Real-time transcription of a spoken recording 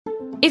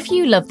If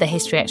you love the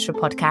History Extra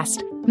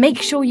podcast,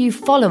 make sure you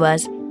follow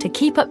us to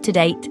keep up to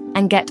date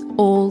and get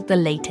all the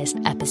latest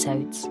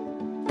episodes.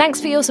 Thanks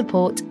for your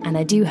support, and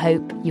I do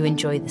hope you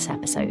enjoy this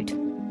episode.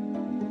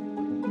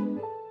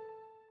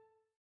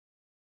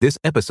 This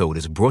episode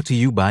is brought to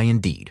you by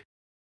Indeed.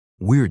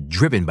 We're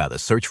driven by the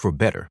search for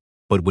better,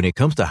 but when it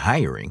comes to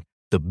hiring,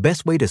 the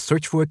best way to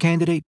search for a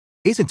candidate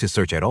isn't to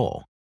search at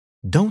all.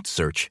 Don't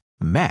search,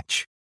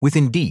 match with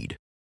Indeed.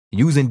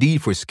 Use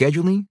Indeed for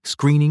scheduling,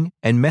 screening,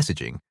 and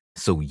messaging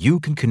so you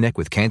can connect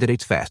with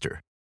candidates faster.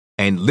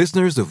 And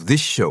listeners of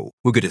this show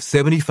will get a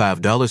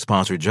 $75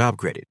 sponsored job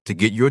credit to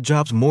get your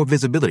jobs more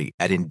visibility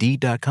at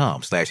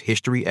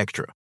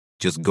Indeed.com/historyextra.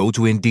 Just go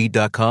to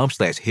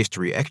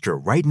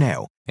Indeed.com/historyextra right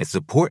now and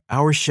support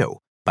our show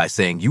by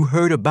saying you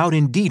heard about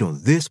Indeed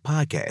on this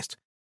podcast.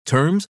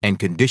 Terms and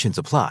conditions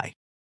apply.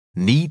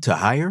 Need to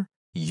hire?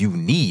 You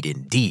need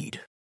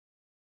Indeed.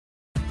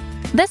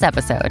 This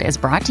episode is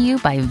brought to you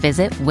by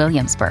Visit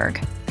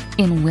Williamsburg.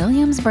 In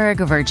Williamsburg,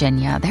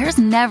 Virginia, there's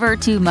never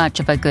too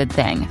much of a good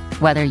thing.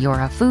 Whether you're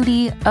a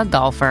foodie, a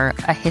golfer,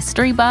 a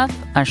history buff,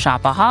 a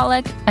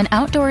shopaholic, an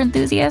outdoor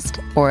enthusiast,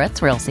 or a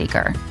thrill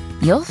seeker,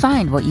 you'll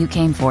find what you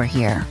came for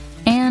here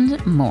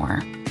and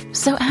more.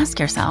 So ask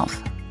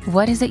yourself,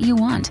 what is it you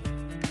want?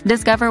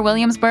 Discover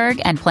Williamsburg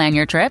and plan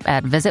your trip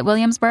at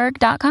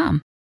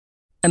visitwilliamsburg.com.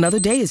 Another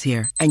day is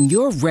here, and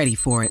you're ready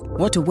for it.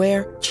 What to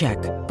wear? Check.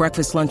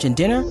 Breakfast, lunch, and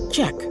dinner?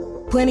 Check.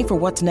 Planning for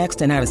what's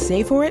next and how to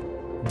save for it?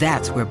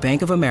 That's where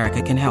Bank of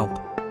America can help.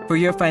 For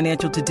your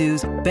financial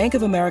to-dos, Bank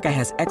of America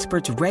has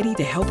experts ready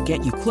to help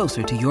get you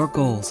closer to your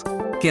goals.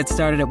 Get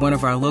started at one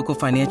of our local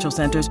financial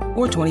centers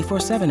or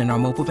 24/7 in our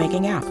mobile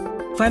banking app.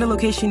 Find a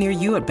location near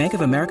you at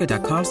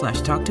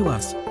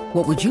bankofamerica.com/talktous.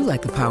 What would you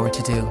like the power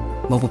to do?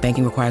 Mobile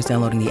banking requires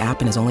downloading the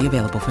app and is only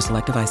available for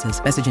select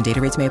devices. Message and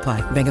data rates may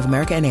apply. Bank of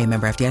America N.A.,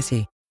 member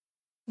FDIC.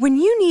 When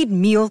you need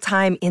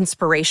mealtime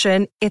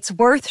inspiration, it's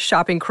worth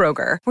shopping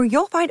Kroger, where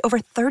you'll find over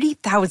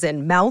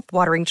 30,000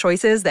 mouth-watering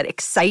choices that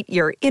excite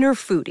your inner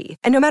foodie.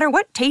 And no matter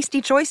what tasty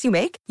choice you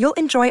make, you'll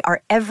enjoy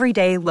our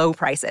everyday low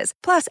prices,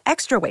 plus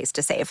extra ways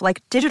to save,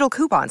 like digital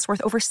coupons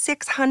worth over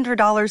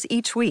 $600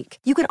 each week.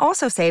 You can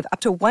also save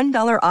up to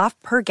 $1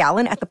 off per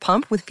gallon at the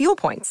pump with fuel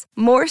points.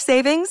 More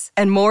savings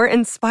and more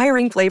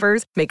inspiring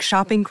flavors make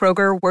shopping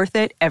Kroger worth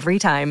it every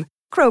time.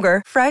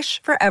 Kroger,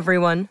 fresh for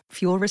everyone.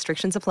 Fuel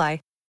restrictions apply.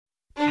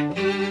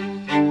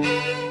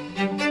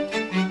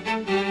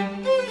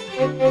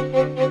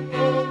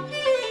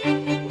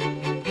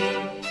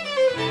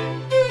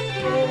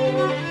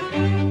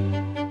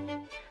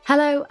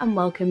 Hello and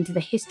welcome to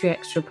the History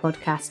Extra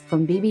podcast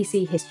from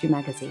BBC History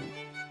Magazine,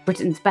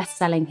 Britain's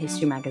best-selling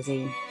history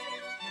magazine.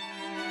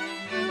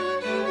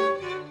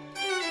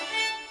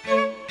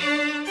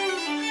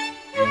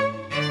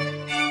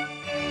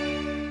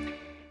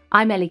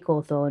 I'm Ellie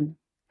Cawthorne.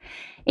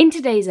 In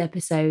today's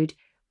episode,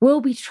 we'll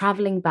be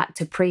travelling back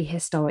to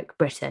prehistoric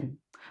Britain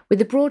with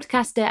the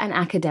broadcaster and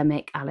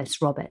academic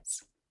Alice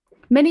Roberts.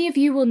 Many of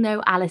you will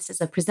know Alice as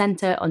a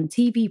presenter on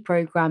TV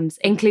programmes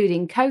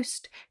including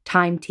Coast,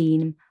 Time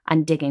Team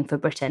and Digging for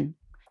Britain.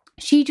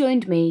 She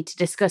joined me to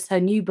discuss her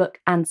new book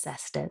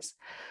Ancestors,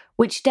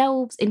 which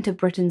delves into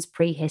Britain's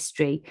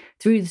prehistory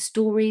through the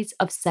stories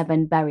of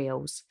 7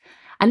 burials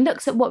and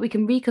looks at what we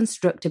can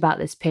reconstruct about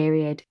this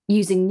period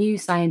using new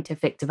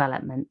scientific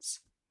developments.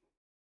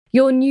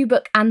 Your new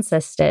book,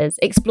 Ancestors,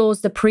 explores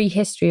the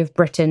prehistory of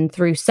Britain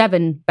through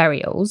 7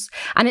 burials,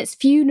 and it's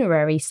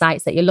funerary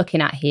sites that you're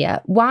looking at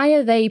here. Why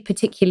are they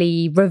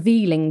particularly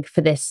revealing for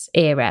this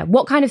era?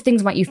 What kind of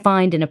things might you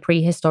find in a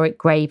prehistoric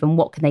grave, and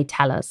what can they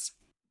tell us?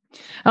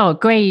 Oh,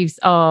 graves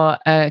are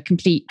a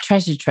complete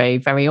treasure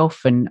trove very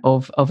often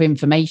of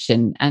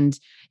information, and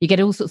you get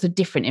all sorts of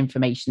different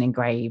information in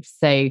graves.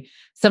 So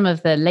some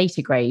of the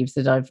later graves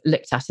that I've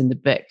looked at in the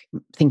book,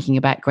 thinking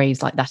about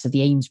graves like that of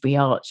the Amesbury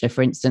Archer,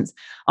 for instance,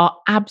 are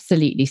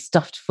absolutely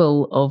stuffed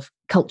full of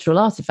cultural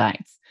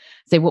artifacts.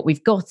 So what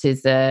we've got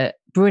is a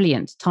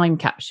brilliant time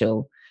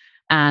capsule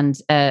and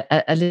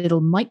a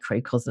little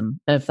microcosm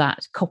of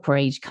that Copper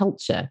Age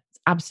culture. It's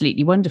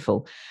absolutely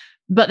wonderful.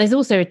 But there's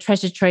also a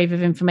treasure trove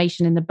of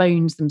information in the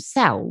bones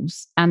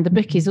themselves. And the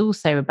book is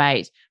also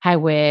about how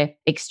we're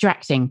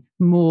extracting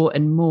more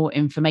and more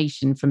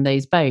information from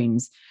those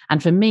bones.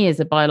 And for me, as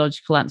a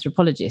biological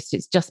anthropologist,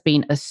 it's just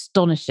been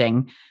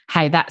astonishing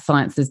how that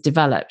science has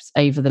developed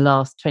over the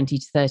last 20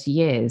 to 30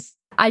 years.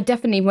 I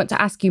definitely want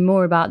to ask you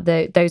more about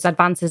those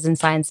advances in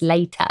science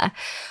later.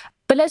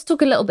 But let's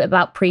talk a little bit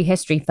about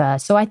prehistory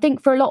first. So I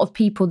think for a lot of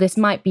people, this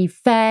might be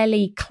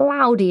fairly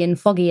cloudy and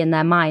foggy in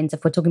their minds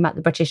if we're talking about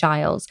the British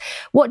Isles.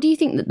 What do you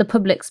think that the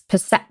public's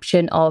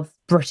perception of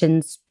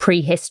Britain's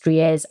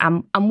prehistory is,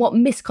 and what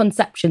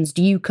misconceptions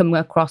do you come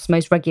across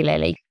most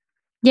regularly?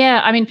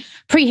 Yeah, I mean,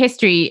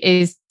 prehistory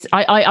is,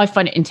 I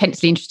find it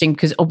intensely interesting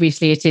because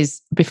obviously it is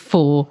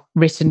before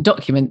written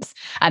documents.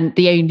 And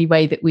the only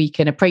way that we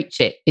can approach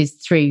it is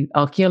through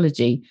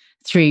archaeology,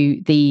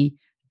 through the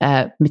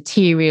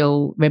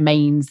material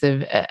remains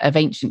of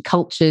ancient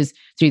cultures,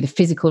 through the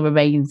physical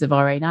remains of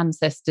our own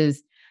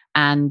ancestors,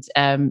 and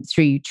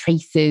through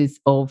traces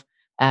of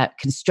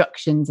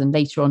constructions and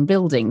later on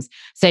buildings.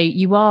 So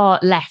you are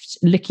left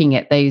looking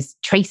at those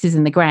traces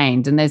in the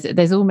ground, and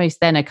there's almost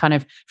then a kind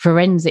of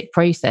forensic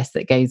process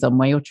that goes on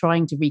where you're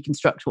trying to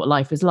reconstruct what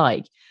life was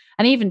like,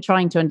 and even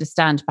trying to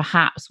understand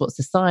perhaps what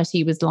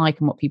society was like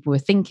and what people were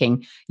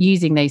thinking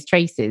using those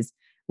traces,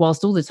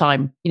 whilst all the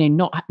time,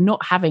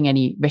 not having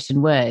any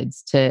written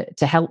words to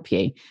help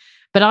you.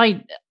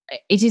 But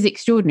it is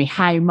extraordinary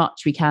how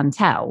much we can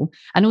tell,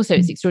 and also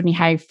it's extraordinary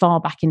how far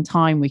back in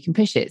time we can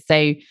push it.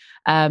 So,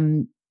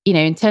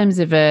 in terms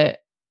of a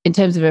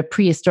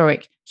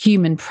prehistoric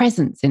human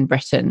presence in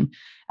Britain,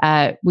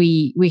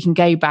 we can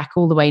go back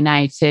all the way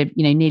now to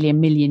nearly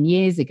 1 million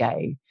years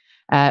ago,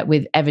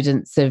 with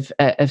evidence of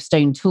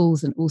stone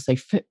tools and also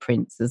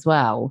footprints as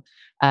well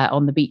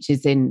on the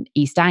beaches in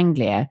East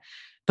Anglia.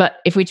 But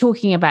if we're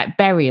talking about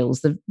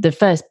burials, the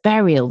first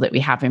burial that we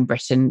have in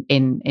Britain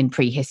in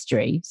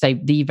prehistory, so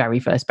the very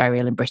first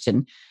burial in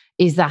Britain,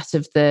 is that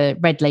of the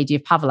Red Lady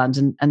of Paviland,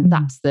 and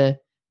that's the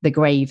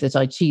grave that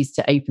I choose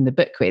to open the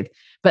book with.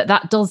 But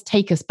that does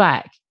take us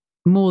back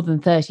more than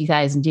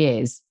 30,000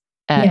 years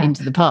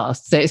into the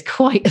past. So it's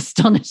quite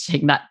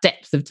astonishing, that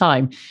depth of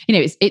time.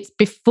 It's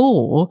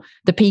before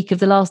the peak of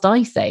the last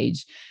ice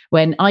age,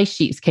 when ice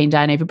sheets came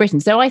down over Britain.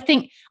 So I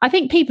think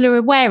people are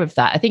aware of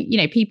that. I think,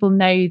 people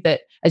know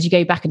that as you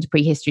go back into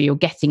prehistory, you're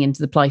getting into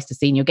the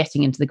Pleistocene, you're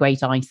getting into the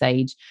Great Ice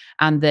Age,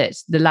 and that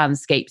the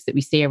landscapes that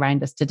we see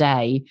around us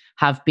today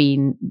have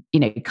been,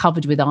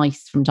 covered with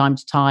ice from time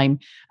to time,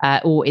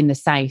 or in the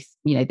south,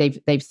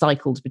 they've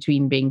cycled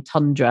between being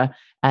tundra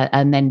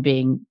and then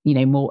being,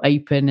 more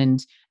open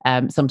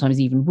and sometimes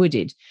even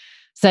wooded.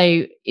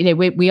 So,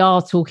 we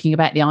are talking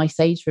about the Ice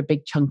Age for a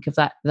big chunk of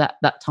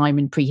that time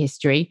in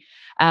prehistory.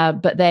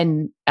 But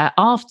then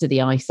after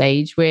the Ice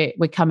Age, we're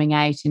coming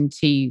out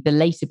into the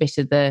later bit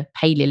of the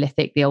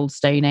Paleolithic, the Old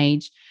Stone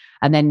Age,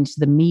 and then to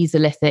the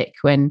Mesolithic,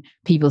 when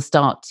people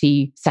start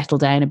to settle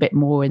down a bit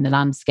more in the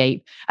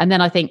landscape. And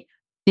then I think,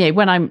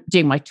 when I'm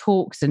doing my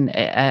talks and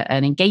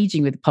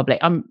engaging with the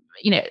public,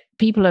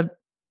 people are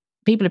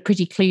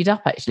pretty clued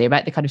up actually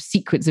about the kind of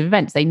sequence of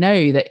events. They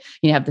know that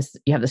you have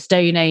the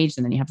Stone Age,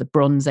 and then you have the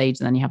Bronze Age,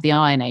 and then you have the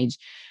Iron Age,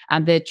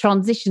 and the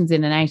transitions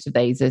in and out of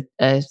these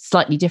are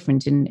slightly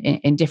different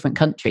in different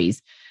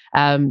countries.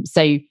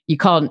 So you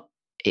can't,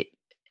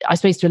 I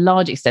suppose, to a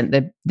large extent,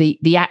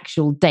 the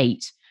actual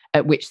date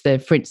at which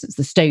for instance,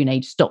 the Stone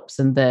Age stops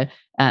and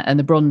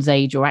the Bronze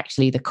Age, or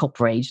actually the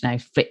Copper Age now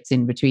fits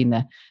in between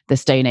the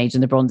Stone Age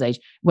and the Bronze Age,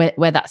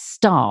 where that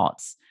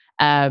starts.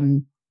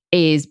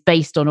 Is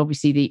based on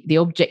obviously the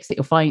objects that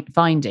you're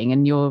finding,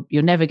 and you're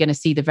never going to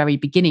see the very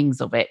beginnings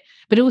of it.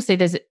 But also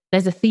there's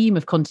a theme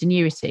of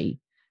continuity.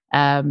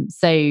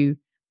 So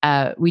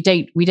we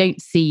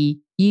don't see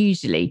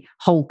usually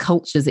whole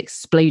cultures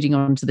exploding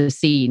onto the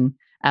scene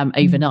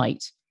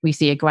overnight. We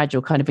see a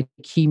gradual kind of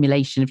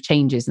accumulation of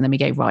changes, and then we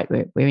go, right,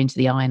 we're into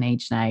the Iron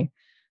Age now.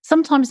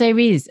 Sometimes there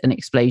is an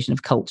explosion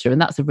of culture,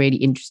 and that's a really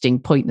interesting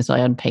point that I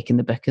unpick in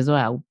the book as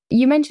well.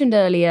 You mentioned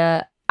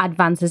earlier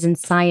advances in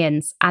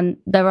science, and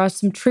there are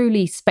some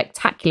truly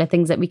spectacular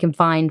things that we can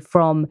find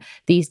from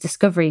these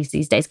discoveries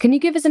these days. Can you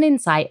give us an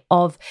insight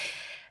of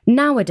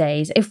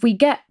nowadays, if we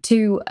get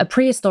to a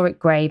prehistoric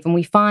grave and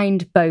we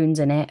find bones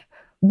in it,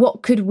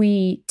 what could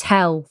we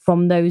tell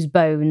from those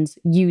bones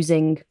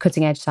using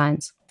cutting edge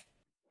science?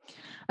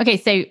 Okay,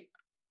 so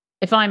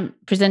if I'm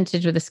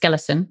presented with a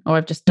skeleton, or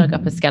I've just dug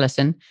up a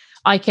skeleton,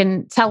 I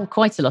can tell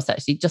quite a lot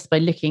actually just by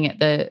looking at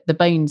the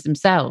bones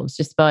themselves,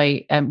 just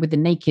by with the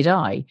naked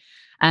eye.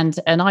 And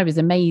I was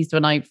amazed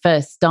when I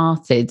first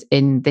started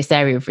in this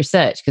area of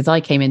research, because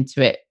I came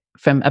into it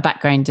from a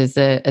background as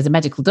a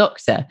medical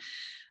doctor.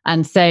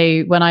 And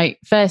so when I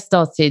first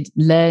started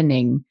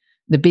learning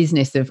the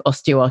business of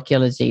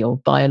osteoarchaeology or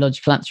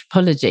biological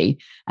anthropology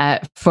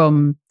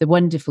from the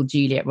wonderful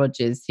Juliet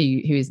Rogers,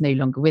 who is no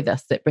longer with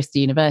us at Bristol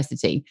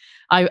University,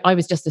 I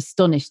was just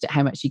astonished at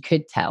how much she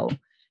could tell.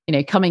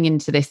 Coming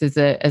into this as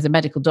a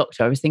medical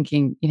doctor, I was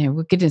thinking,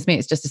 well, goodness me,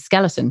 it's just a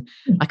skeleton.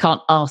 I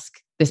can't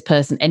ask this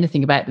person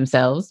anything about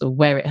themselves or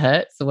where it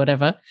hurts or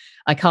whatever.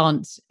 I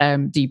can't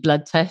do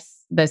blood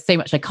tests. There's so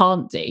much I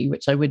can't do,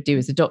 which I would do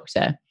as a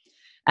doctor.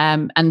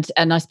 And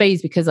I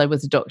suppose because I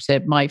was a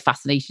doctor, my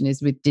fascination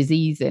is with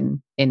disease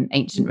in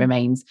ancient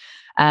remains.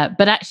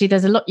 But actually,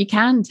 there's a lot you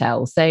can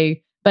tell. So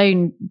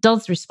bone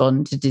does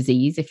respond to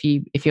disease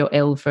if you're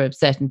ill for a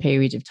certain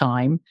period of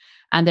time.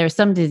 And there are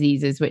some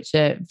diseases which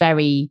are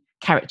very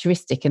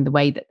characteristic in the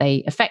way that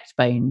they affect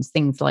bones,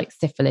 things like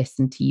syphilis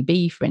and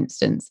TB, for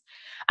instance.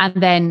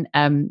 And then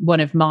one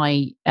of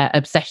my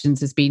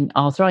obsessions has been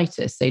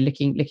arthritis, so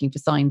looking for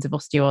signs of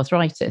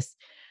osteoarthritis.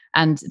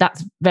 And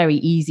that's very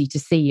easy to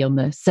see on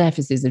the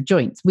surfaces of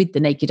joints with the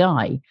naked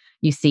eye.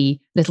 You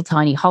see little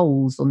tiny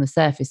holes on the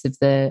surface of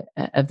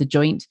the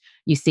joint.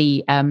 You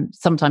see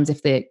sometimes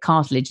if the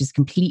cartilage is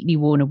completely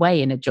worn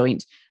away in a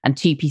joint and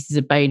two pieces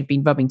of bone have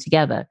been rubbing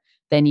together,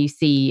 then you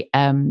see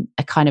a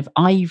kind of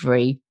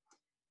ivory,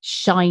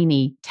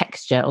 shiny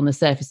texture on the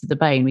surface of the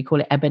bone. We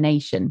call it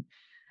ebonation.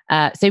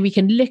 So we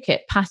can look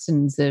at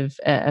patterns of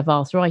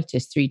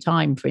arthritis through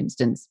time, for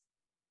instance.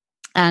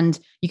 And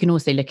you can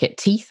also look at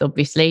teeth,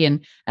 obviously,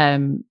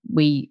 and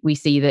we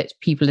see that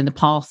people in the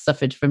past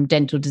suffered from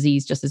dental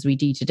disease just as we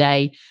do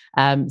today.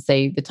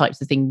 So the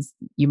types of things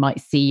you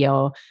might see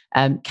are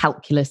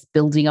calculus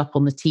building up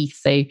on the teeth.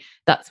 So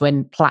that's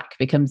when plaque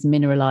becomes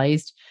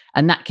mineralized,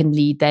 and that can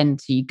lead then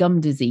to gum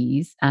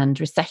disease and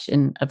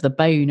recession of the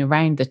bone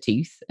around the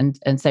tooth.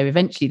 And so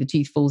eventually the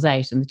tooth falls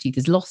out and the tooth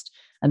is lost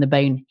and the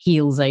bone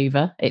heals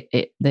over.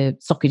 The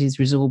socket is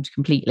resorbed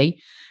completely.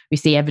 We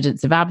see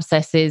evidence of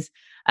abscesses.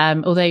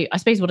 Although I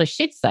suppose what I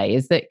should say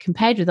is that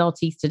compared with our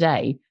teeth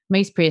today,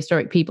 most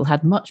prehistoric people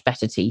had much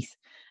better teeth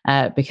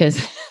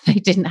because they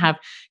didn't have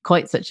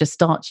quite such a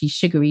starchy,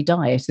 sugary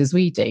diet as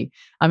we do.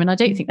 I mean, I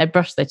don't think they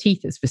brush their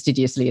teeth as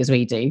fastidiously as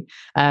we do,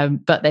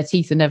 but their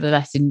teeth are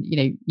nevertheless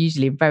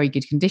usually in very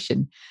good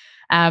condition.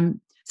 So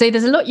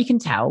there's a lot you can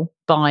tell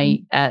by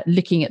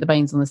looking at the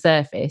bones on the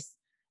surface.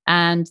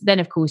 And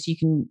then, of course, you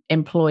can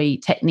employ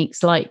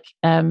techniques like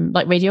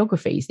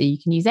radiography. So you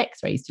can use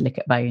X-rays to look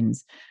at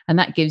bones. And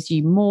that gives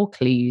you more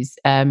clues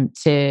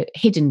to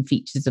hidden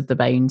features of the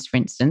bones, for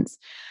instance.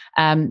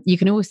 You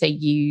can also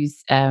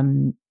use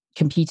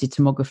computer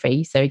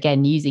tomography. So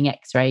again, using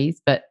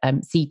X-rays, but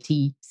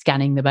CT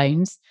scanning the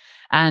bones.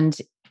 And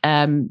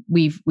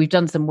we've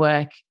done some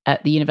work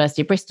at the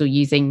University of Bristol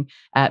using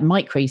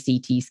micro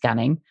CT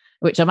scanning,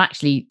 which I'm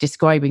actually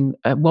describing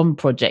one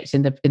project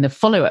in the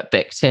follow-up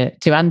book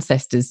to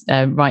Ancestors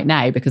right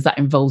now, because that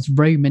involves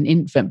Roman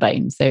infant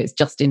bones. So it's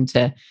just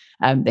into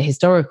the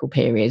historical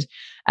period,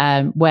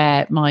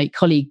 where my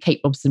colleague Kate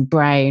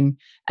Robson-Brown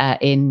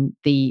in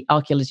the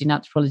Archaeology and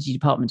Anthropology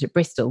department at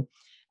Bristol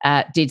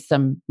did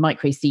some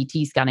micro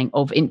CT scanning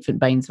of infant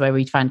bones where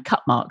we found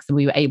cut marks, and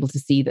we were able to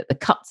see that the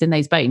cuts in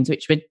those bones,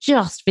 which were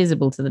just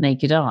visible to the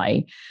naked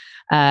eye,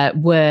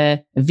 were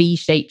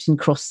V-shaped in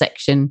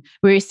cross-section.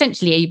 We were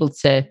essentially able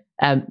to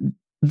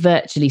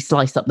virtually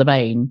slice up the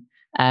bone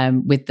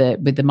with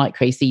the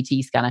micro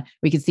CT scanner.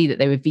 We could see that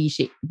they were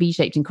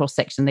V-shaped in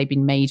cross-section. They'd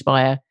been made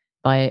by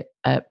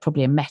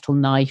probably a metal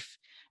knife,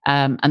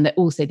 and that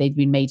also they'd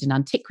been made in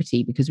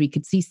antiquity, because we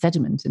could see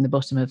sediment in the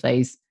bottom of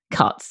those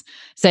cuts.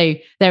 So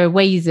there are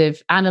ways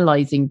of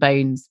analysing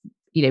bones,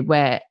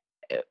 where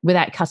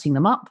without cutting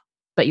them up,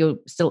 but you're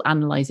still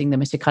analysing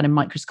them at a kind of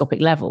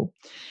microscopic level.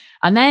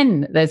 And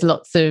then there's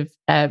lots of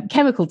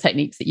chemical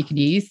techniques that you can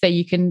use. So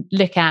you can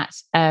look at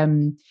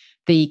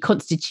the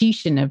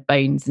constitution of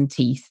bones and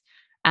teeth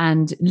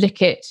and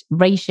look at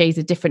ratios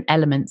of different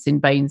elements in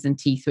bones and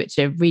teeth, which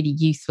are really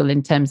useful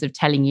in terms of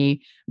telling you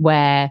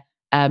where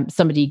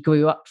somebody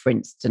grew up, for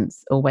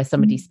instance, or where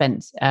somebody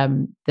spent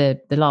the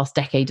last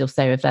decade or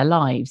so of their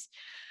lives.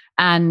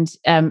 And,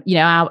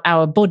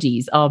 our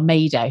bodies are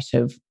made out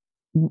of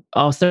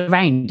our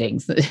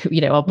surroundings.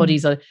 Our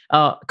bodies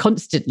are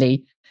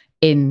constantly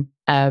in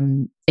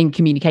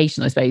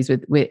communication, I suppose,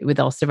 with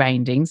our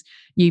surroundings.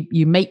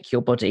 You make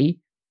your body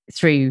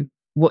through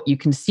what you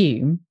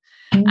consume,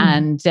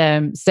 and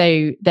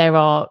so there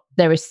are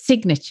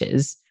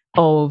signatures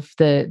of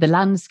the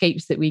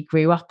landscapes that we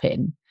grew up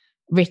in,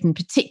 written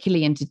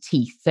particularly into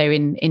teeth. So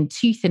in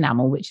tooth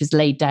enamel, which is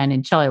laid down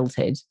in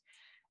childhood,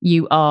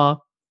 you are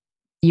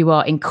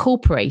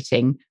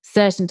incorporating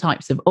certain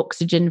types of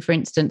oxygen, for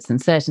instance,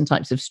 and certain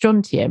types of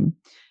strontium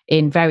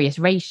in various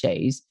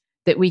ratios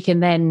that we can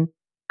then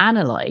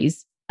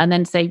analyze and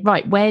then say,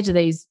 right, where do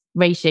those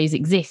ratios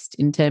exist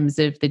in terms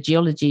of the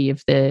geology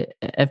of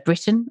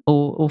Britain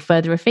or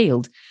further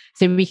afield?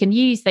 So we can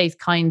use those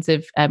kinds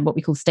of what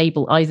we call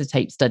stable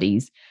isotope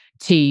studies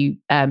to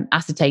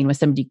ascertain where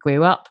somebody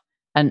grew up,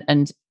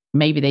 and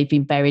maybe they've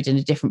been buried in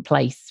a different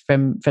place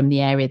from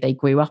the area they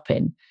grew up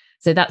in.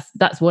 So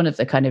that's one of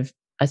the kind of,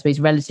 I suppose,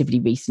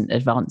 relatively recent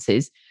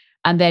advances.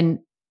 And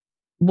then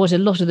what a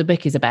lot of the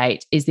book is about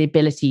is the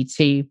ability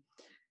to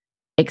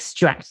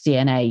extract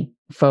DNA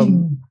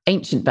from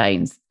ancient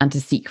bones and to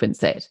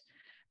sequence it.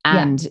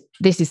 And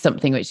this is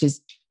something which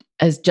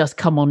has just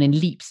come on in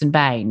leaps and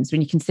bounds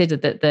when you consider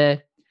that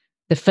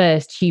the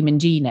first human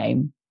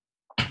genome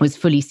was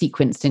fully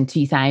sequenced in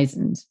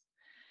 2000.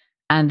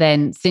 And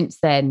then since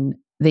then,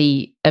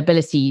 the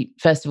ability,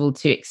 first of all,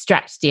 to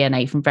extract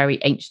DNA from very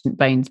ancient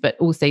bones, but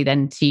also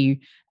then to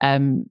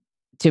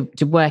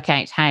work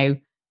out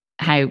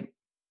how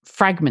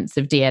fragments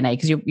of DNA,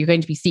 because you're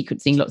going to be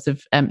sequencing lots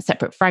of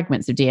separate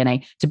fragments of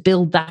DNA, to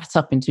build that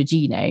up into a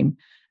genome.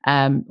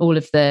 All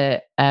of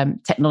the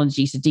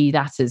technology to do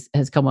that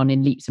has come on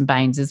in leaps and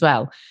bounds as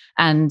well.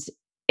 And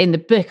in the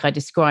book, I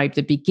described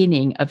the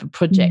beginning of a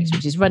project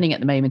which is running at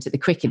the moment at the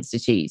Crick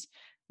Institute,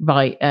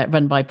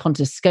 run by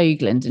Pontus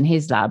Skoglund and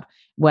his lab,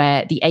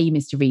 where the aim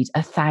is to read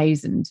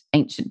 1,000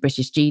 ancient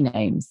British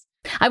genomes.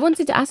 I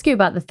wanted to ask you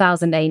about the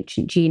 1,000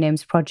 Ancient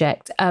Genomes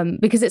project,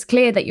 because it's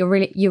clear that you're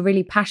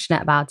really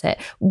passionate about it.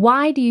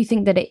 Why do you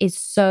think that it is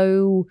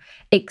so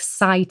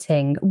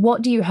exciting?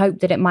 What do you hope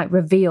that it might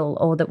reveal,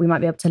 or that we might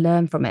be able to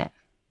learn from it?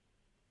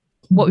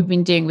 What we've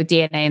been doing with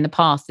DNA in the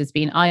past has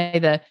been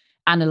either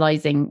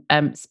analysing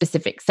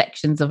specific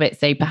sections of it,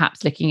 so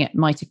perhaps looking at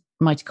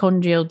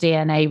mitochondrial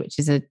DNA,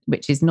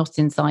 which is not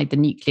inside the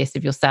nucleus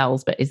of your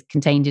cells, but is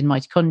contained in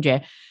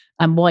mitochondria,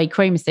 and Y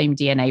chromosome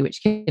DNA,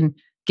 which can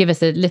give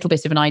us a little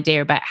bit of an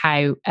idea about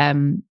how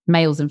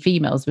males and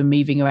females were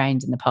moving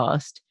around in the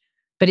past.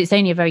 But it's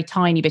only a very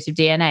tiny bit of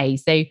DNA.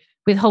 So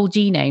with whole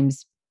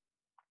genomes,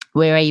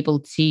 we're able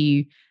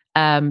to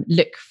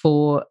look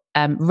for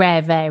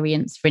rare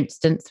variants, for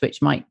instance,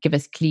 which might give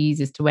us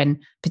clues as to when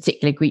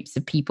particular groups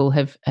of people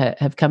have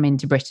come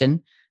into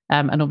Britain.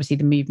 And obviously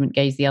the movement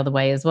goes the other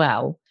way as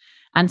well.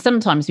 And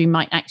sometimes we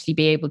might actually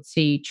be able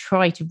to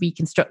try to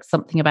reconstruct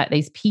something about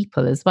those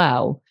people as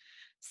well.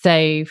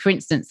 So, for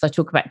instance, I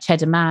talk about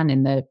Cheddar Man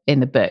in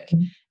the book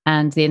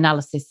and the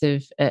analysis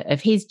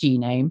of his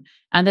genome.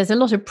 And there's a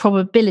lot of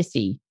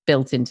probability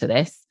built into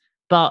this,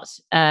 but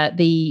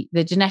the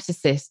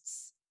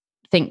geneticists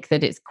think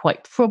that it's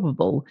quite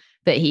probable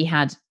that he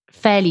had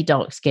fairly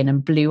dark skin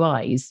and blue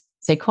eyes,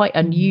 so quite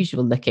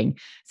unusual looking.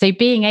 So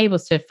being able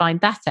to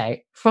find that out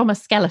from a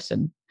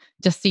skeleton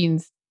just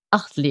seems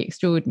utterly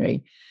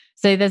extraordinary.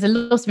 So there's a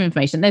lot of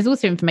information. There's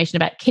also information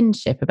about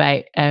kinship,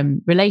 about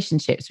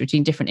relationships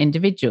between different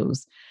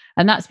individuals.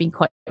 And that's been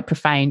quite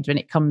profound when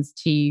it comes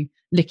to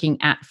looking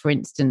at, for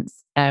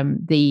instance,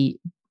 the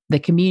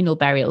communal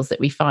burials that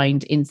we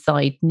find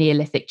inside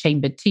Neolithic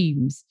chambered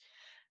tombs.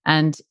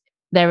 And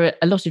there are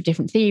a lot of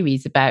different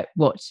theories about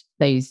what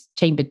those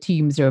chambered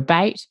tombs are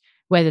about,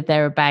 whether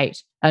they're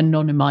about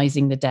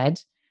anonymizing the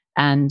dead,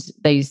 and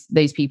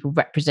those people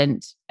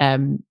represent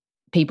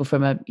people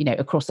from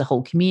across the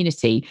whole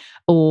community,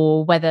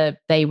 or whether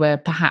they were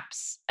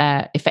perhaps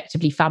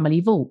effectively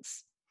family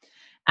vaults.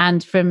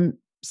 And from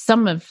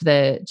some of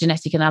the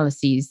genetic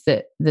analyses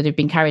that have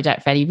been carried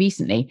out fairly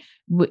recently,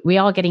 we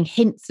are getting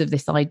hints of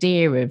this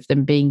idea of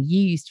them being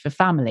used for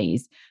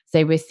families.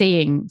 So we're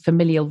seeing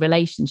familial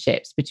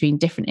relationships between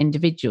different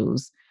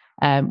individuals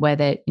where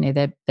their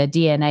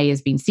DNA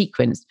has been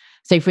sequenced.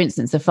 So, for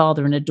instance, a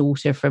father and a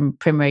daughter from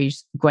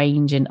Primrose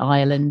Grange in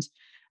Ireland,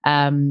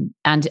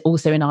 and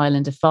also in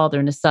Ireland, a father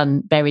and a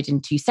son buried in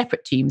two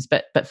separate tombs,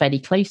 but fairly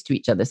close to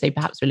each other. So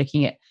perhaps we're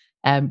looking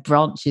at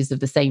branches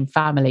of the same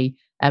family,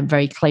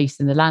 very close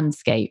in the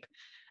landscape.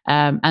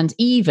 And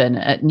even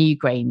at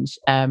Newgrange,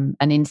 an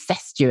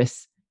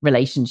incestuous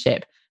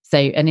relationship. So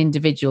an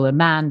individual, a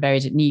man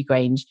buried at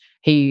Newgrange,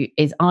 who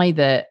is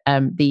either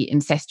the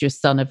incestuous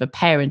son of a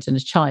parent and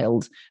a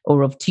child,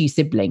 or of two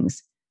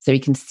siblings. So we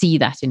can see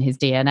that in his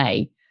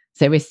DNA.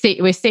 So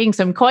we're seeing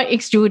some quite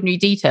extraordinary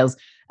details,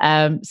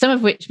 some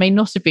of which may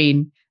not have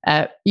been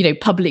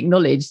public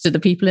knowledge to the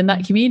people in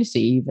that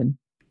community even.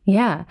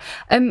 Yeah.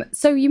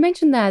 So you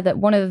mentioned there that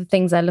one of the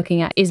things they're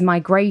looking at is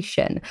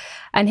migration.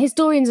 And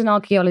historians and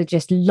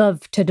archaeologists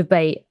love to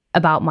debate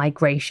about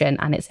migration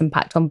and its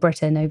impact on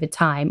Britain over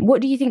time.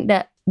 What do you think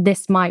that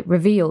this might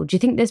reveal? Do you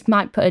think this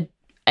might put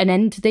an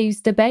end to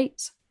these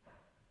debates?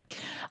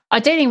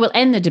 I don't think we'll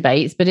end the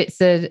debates, but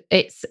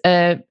it's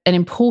an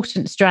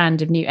important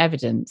strand of new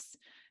evidence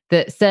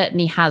that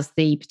certainly has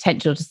the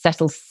potential to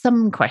settle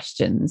some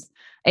questions.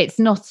 It's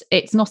not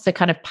a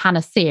kind of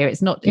panacea.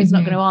 It's not going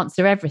to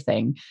answer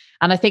everything.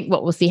 And I think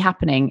what we'll see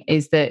happening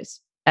is that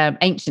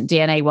ancient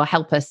DNA will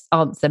help us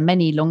answer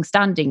many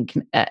long-standing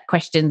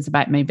questions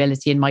about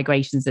mobility and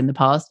migrations in the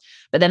past.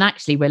 But then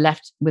actually we're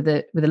left with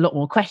a lot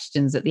more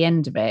questions at the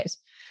end of it.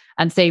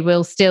 And so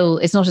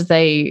it's not as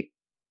though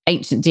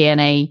ancient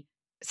DNA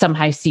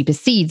somehow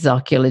supersedes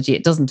archaeology.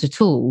 It doesn't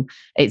at all.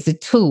 It's a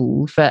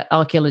tool for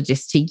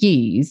archaeologists to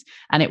use,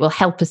 and it will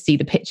help us see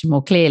the picture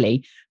more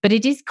clearly. But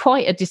it is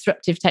quite a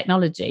disruptive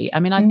technology.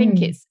 I mean, I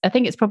think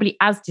it's probably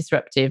as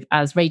disruptive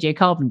as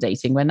radiocarbon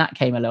dating when that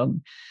came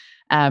along.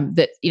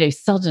 That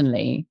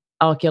suddenly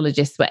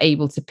archaeologists were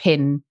able to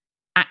pin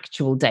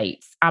actual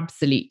dates,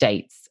 absolute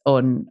dates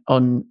on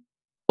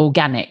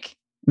organic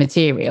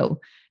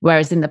material,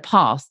 whereas in the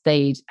past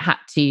they'd had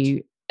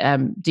to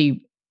do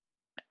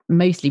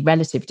mostly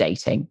relative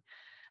dating.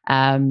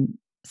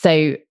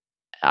 So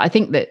I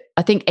think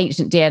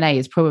ancient DNA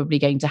is probably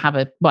going to have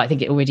I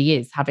think it already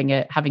is having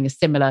a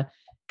similar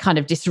kind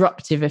of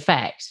disruptive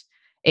effect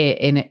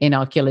in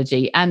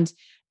archaeology. And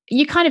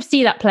you kind of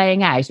see that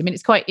playing out. I mean,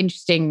 it's quite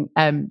interesting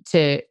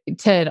to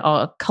turn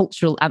our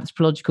cultural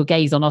anthropological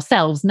gaze on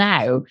ourselves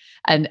now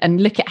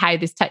and look at how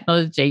this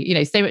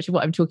technology, so much of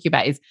what I'm talking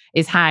about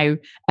is how,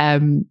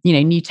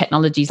 new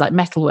technologies like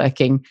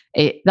metalworking,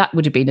 that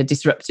would have been a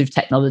disruptive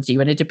technology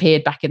when it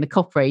appeared back in the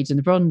Copper Age and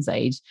the Bronze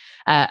Age.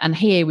 And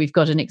here we've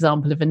got an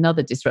example of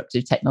another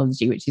disruptive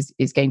technology, which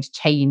is going to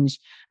change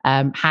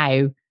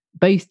how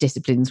both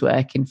disciplines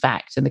work, in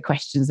fact, and the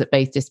questions that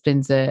both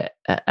disciplines are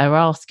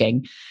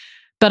asking.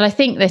 But I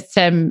think that,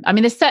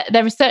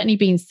 there have certainly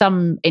been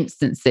some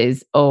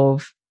instances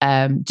of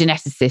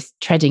geneticists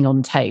treading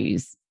on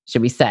toes,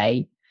 shall we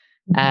say,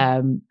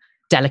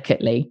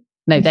 delicately.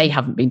 No, they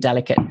haven't been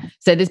delicate.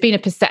 So there's been a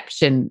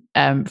perception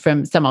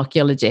from some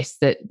archaeologists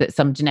that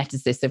some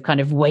geneticists have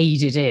kind of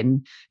waded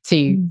in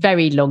to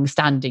very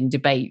long-standing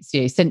debates,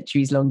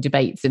 centuries-long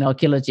debates in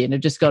archaeology, and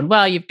have just gone,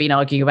 well, you've been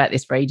arguing about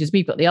this for ages.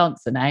 We've got the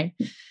answer now.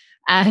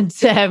 And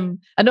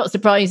not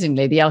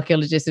surprisingly, the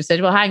archaeologists have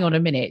said, well, hang on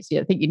a minute.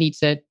 I think you need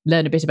to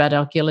learn a bit about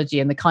archaeology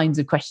and the kinds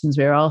of questions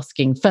we're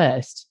asking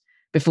first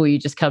before you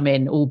just come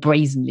in all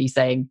brazenly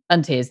saying,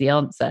 and here's the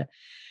answer.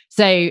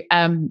 So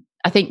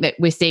I think that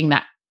we're seeing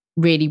that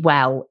really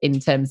well in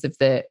terms of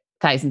the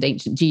 1,000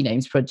 Ancient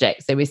Genomes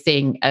project. So we're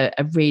seeing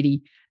a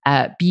really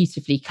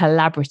beautifully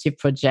collaborative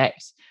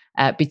project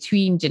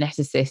between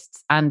geneticists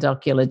and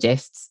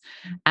archaeologists,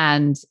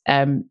 and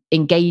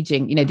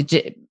engaging,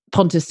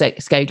 Pontus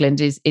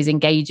Skoglund is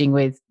engaging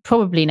with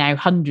probably now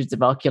hundreds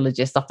of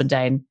archaeologists up and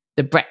down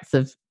the breadth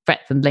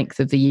and length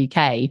of the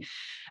UK,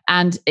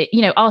 and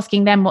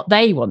asking them what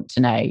they want to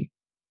know.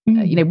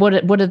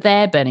 What are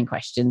their burning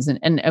questions,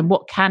 and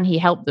what can he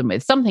help them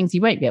with? Some things he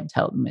won't be able to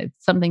help them with.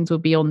 Some things will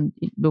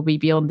be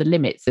beyond the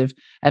limits of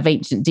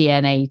ancient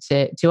DNA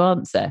to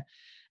answer.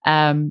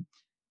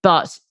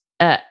 But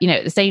at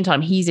the same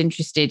time, he's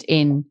interested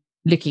in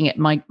looking at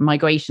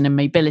migration and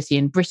mobility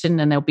in Britain,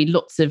 and there'll be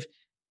lots of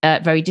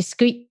very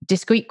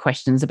discrete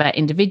questions about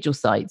individual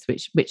sites,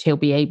 which he'll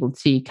be able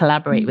to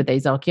collaborate with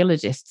those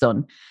archaeologists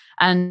on.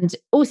 And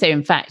also,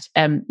 in fact,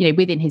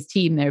 within his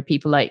team, there are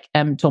people like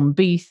Tom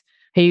Booth,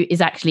 who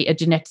is actually a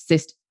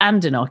geneticist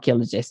and an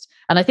archaeologist.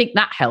 And I think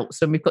that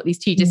helps when we've got these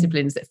two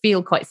disciplines that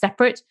feel quite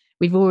separate.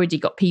 We've already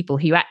got people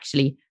who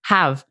actually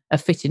have a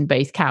foot in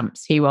both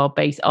camps, who are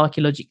both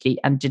archaeologically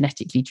and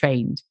genetically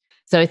trained.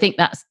 So I think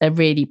that's a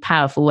really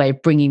powerful way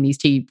of bringing these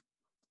two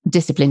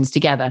disciplines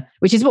together,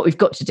 which is what we've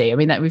got to do. I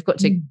mean, that we've got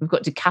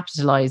to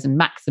capitalize and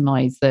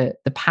maximize the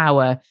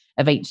power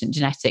of ancient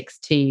genetics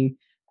to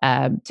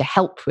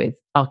help with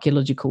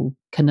archaeological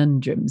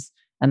conundrums.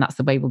 And that's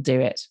the way we'll do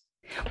it.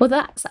 Well,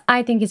 that's,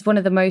 I think, is one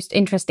of the most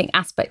interesting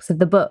aspects of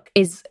the book,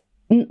 is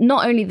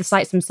not only the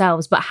sites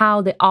themselves, but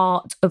how the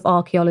art of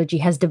archaeology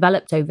has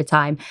developed over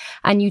time.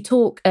 And you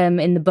talk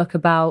in the book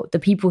about the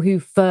people who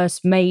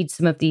first made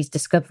some of these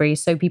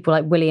discoveries. So people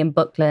like William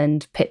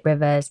Buckland, Pitt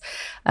Rivers,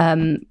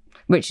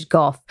 Richard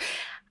Gough.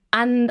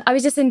 And I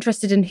was just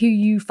interested in who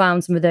you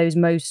found some of those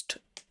most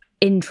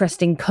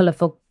interesting,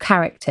 colourful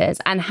characters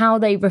and how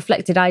they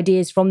reflected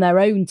ideas from their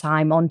own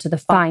time onto the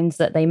finds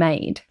that they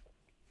made.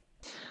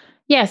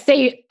 Yeah,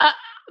 so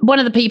one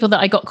of the people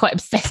that I got quite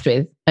obsessed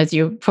with, as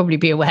you'll probably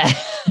be aware,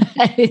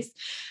 is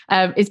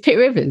Pitt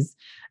Rivers.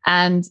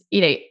 And,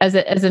 as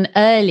an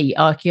early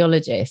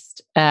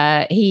archaeologist,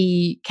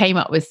 he came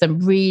up with some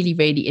really,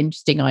 really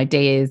interesting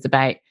ideas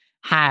about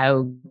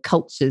how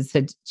cultures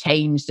had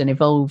changed and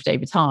evolved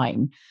over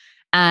time.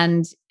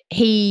 And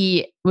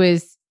he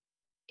was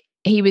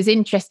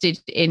interested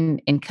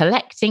in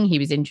collecting. He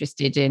was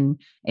interested in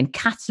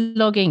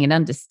cataloguing and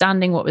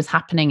understanding what was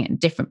happening at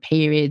different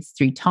periods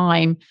through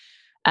time.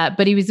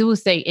 But he was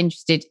also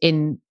interested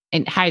in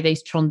how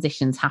those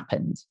transitions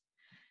happened.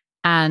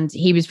 And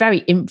he was very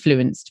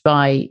influenced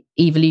by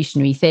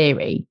evolutionary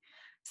theory.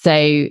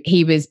 So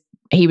he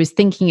was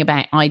thinking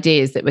about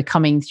ideas that were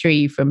coming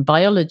through from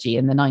biology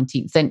in the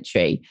 19th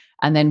century,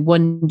 and then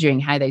wondering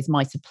how those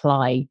might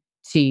apply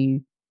to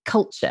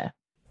culture.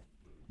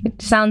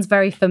 It sounds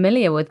very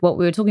familiar with what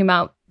we were talking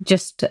about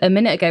just a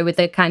minute ago with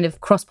the kind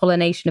of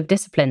cross-pollination of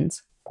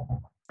disciplines.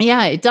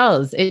 Yeah, it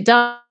does. It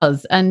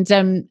does.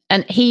 And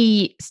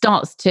he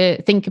starts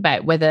to think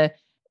about whether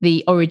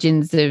the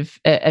origins of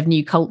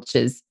new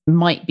cultures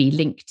might be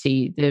linked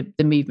to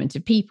the movement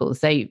of people.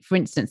 So, for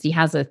instance, he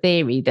has a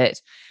theory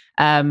that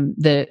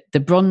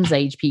the Bronze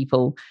Age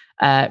people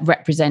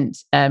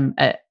represent,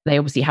 they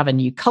obviously have a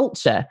new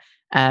culture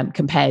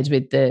compared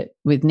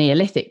with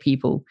Neolithic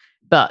people,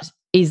 but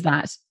is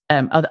that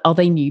are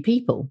they new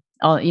people?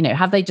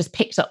 Have they just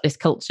picked up this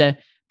culture?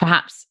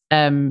 Perhaps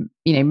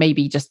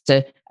maybe just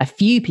a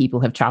few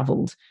people have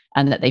travelled,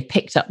 and that they've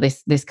picked up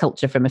this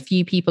culture from a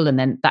few people, and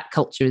then that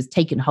culture has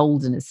taken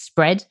hold and has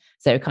spread.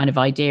 So a kind of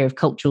idea of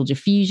cultural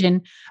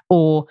diffusion,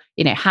 or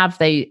has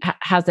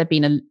there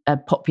been a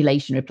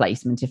population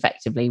replacement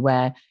effectively,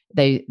 where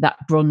that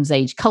Bronze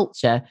Age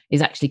culture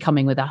is actually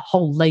coming with a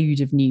whole load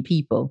of new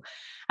people?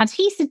 And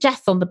he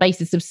suggests, on the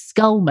basis of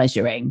skull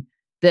measuring,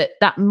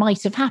 that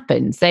might have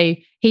happened. So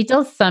he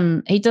does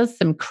some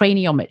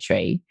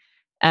craniometry,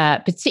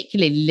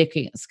 particularly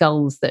looking at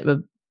skulls that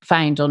were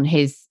found on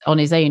his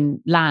own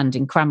land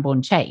in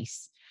Cranbourne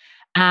Chase,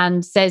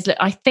 and says, look,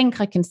 I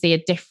think I can see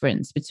a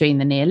difference between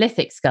the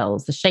Neolithic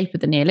skulls, the shape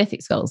of the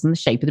Neolithic skulls, and the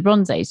shape of the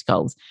Bronze Age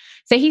skulls.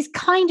 So he's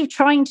kind of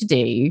trying to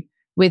do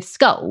with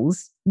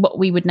skulls what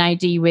we would now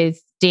do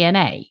with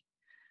DNA.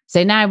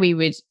 So now we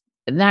would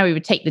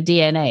take the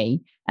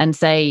DNA and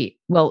say,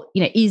 well,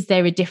 is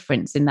there a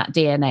difference in that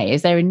DNA?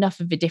 Is there enough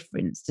of a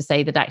difference to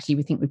say that actually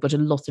we think we've got a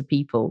lot of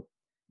people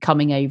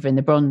coming over in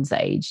the Bronze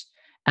Age,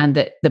 and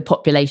that the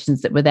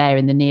populations that were there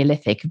in the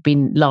Neolithic have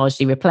been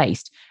largely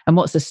replaced? And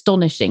what's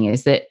astonishing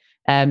is that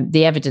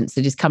the evidence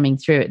that is coming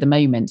through at the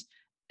moment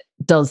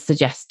does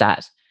suggest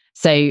that.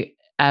 So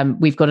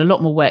we've got a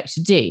lot more work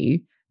to do,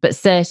 but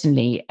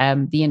certainly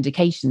the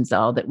indications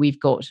are that we've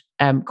got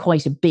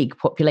quite a big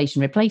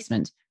population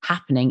replacement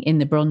happening in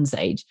the Bronze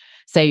Age.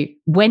 So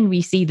when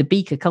we see the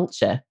beaker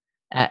culture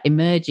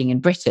emerging in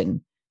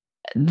Britain,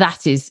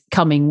 that is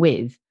coming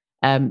with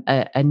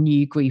a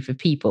new group of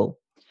people.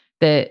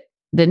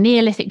 The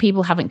Neolithic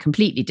people haven't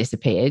completely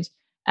disappeared,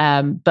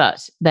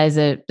 but there's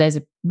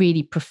a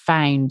really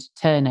profound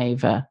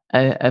turnover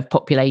of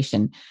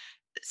population.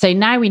 So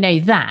now we know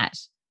that,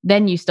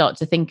 then you start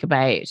to think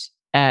about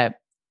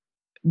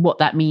what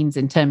that means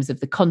in terms of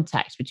the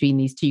contact between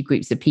these two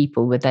groups of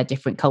people with their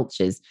different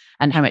cultures,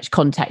 and how much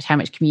contact, how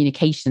much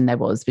communication there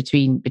was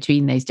between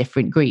those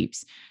different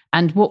groups.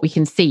 And what we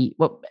can see,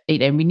 we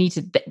need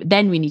to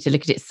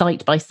look at it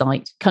site by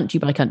site, country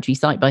by country,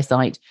 site by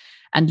site,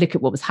 and look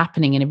at what was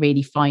happening in a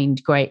really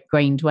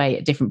fine-grained way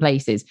at different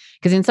places.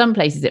 Because in some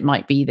places it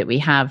might be that we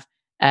have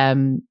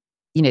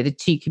the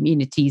two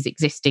communities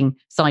existing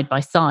side by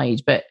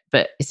side, but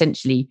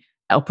essentially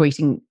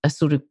operating a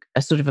sort of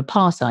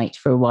apartheid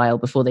for a while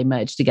before they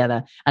merge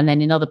together. And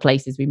then in other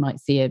places we might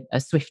see a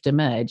swifter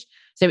merge.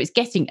 So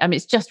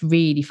it's just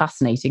really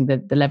fascinating,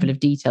 the level of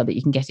detail that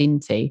you can get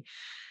into.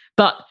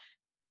 But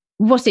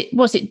what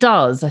it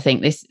does, I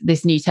think,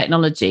 this new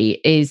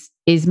technology is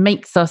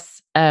makes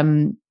us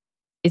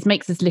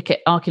look at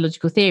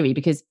archaeological theory,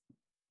 because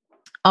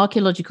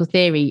archaeological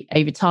theory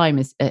over time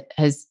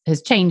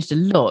has changed a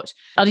lot.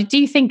 I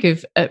do think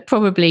of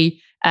probably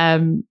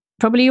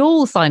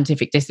all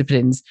scientific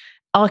disciplines,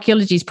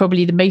 archaeology is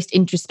probably the most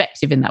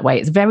introspective in that way.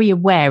 It's very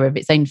aware of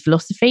its own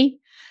philosophy,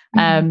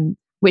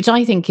 which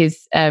I think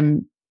is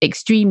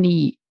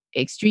extremely,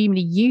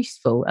 extremely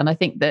useful. And I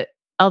think that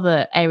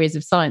other areas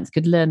of science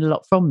could learn a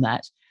lot from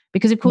that,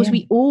 because of course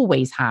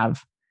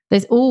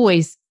there's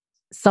always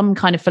some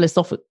kind of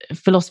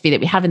philosophy that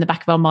we have in the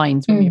back of our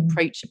minds when we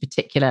approach a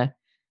particular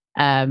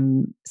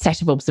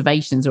set of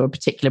observations or a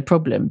particular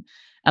problem.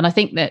 And I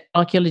think that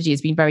archaeology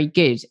has been very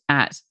good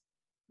at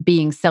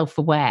being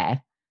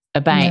self-aware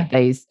about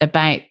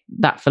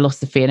that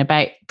philosophy and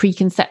about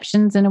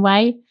preconceptions in a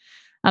way.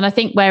 And I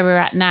think where we're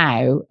at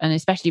now, and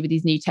especially with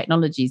these new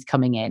technologies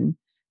coming in,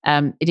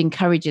 it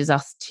encourages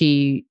us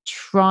to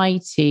try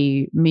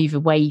to move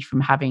away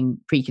from having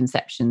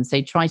preconceptions.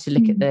 So try to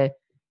look at the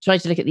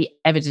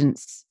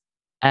evidence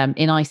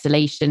in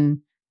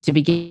isolation to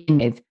begin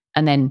with,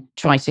 and then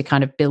try to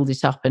kind of build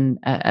it up and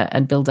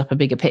build up a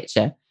bigger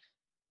picture.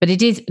 But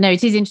it is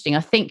interesting. I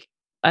think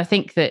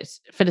that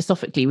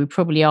philosophically we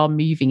probably are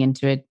moving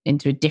into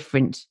a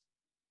different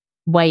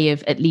way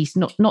of at least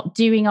not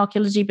doing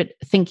archaeology, but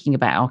thinking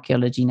about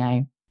archaeology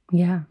now.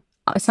 Yeah.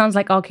 It sounds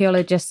like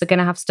archaeologists are going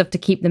to have stuff to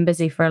keep them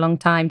busy for a long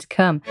time to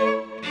come.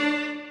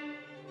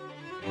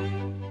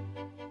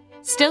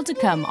 Still to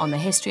come on the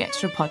History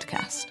Extra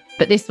podcast.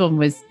 But this one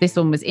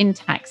was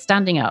intact,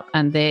 standing up,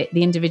 and the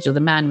individual, the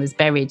man, was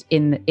buried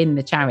in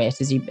the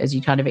chariot as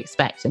you kind of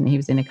expect, and he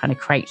was in a kind of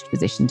crouched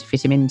position to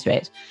fit him into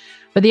it.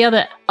 But the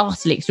other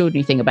utterly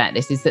extraordinary thing about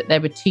this is that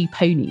there were 2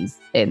 ponies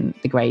in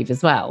the grave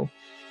as well.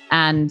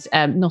 And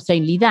not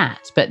only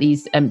that, but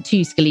these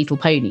 2 skeletal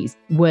ponies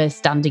were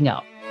standing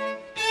up.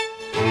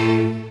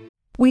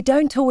 We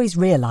don't always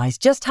realise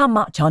just how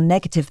much our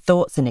negative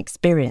thoughts and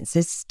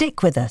experiences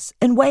stick with us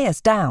and weigh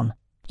us down.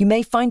 You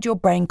may find your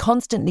brain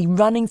constantly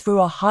running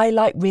through a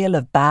highlight reel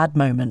of bad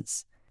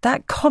moments.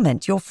 That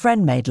comment your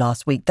friend made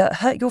last week that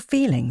hurt your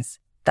feelings.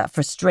 That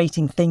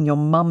frustrating thing your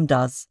mum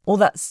does. Or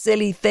that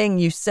silly thing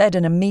you said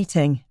in a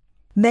meeting.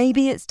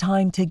 Maybe it's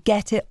time to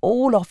get it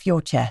all off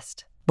your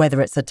chest.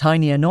 Whether it's a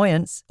tiny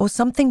annoyance or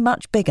something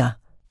much bigger,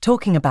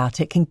 talking about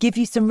it can give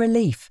you some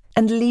relief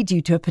and lead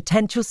you to a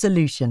potential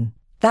solution.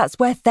 That's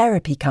where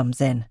therapy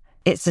comes in.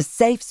 It's a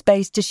safe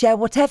space to share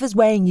whatever's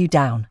weighing you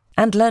down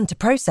and learn to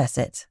process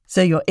it,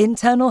 so your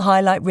internal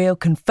highlight reel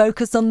can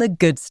focus on the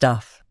good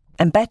stuff.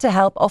 And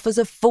BetterHelp offers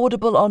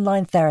affordable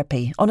online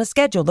therapy on a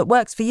schedule that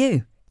works for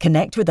you.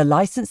 Connect with a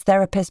licensed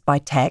therapist by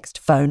text,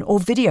 phone, or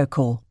video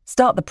call.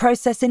 Start the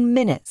process in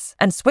minutes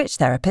and switch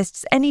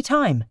therapists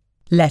anytime.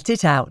 Let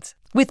it out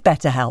with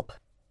BetterHelp.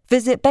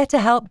 Visit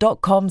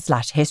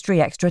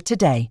betterhelp.com/historyextra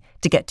today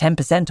to get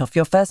 10% off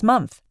your first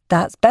month.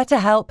 That's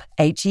BetterHelp,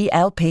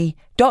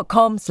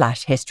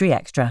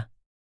 HELP.com/historyextra.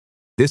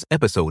 This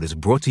episode is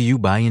brought to you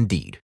by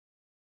Indeed.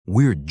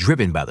 We're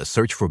driven by the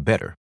search for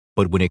better,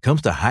 but when it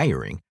comes to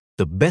hiring,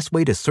 the best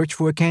way to search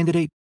for a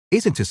candidate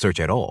isn't to search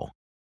at all.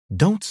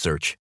 Don't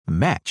search,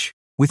 match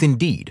with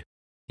Indeed.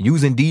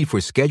 Use Indeed for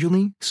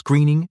scheduling,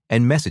 screening,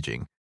 and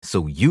messaging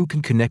so you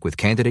can connect with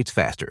candidates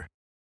faster.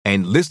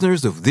 And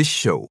listeners of this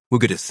show will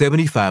get a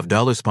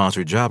 $75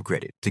 sponsored job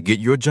credit to get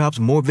your jobs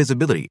more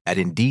visibility at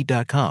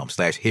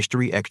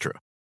Indeed.com/historyextra.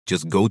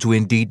 Just go to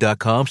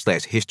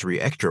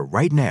Indeed.com/historyextra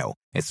right now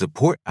and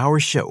support our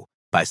show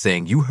by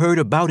saying you heard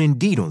about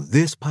Indeed on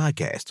this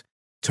podcast.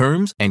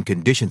 Terms and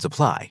conditions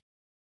apply.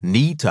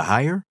 Need to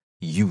hire?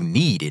 You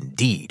need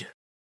Indeed.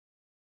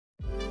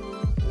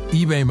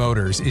 eBay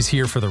Motors is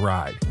here for the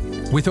ride.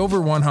 With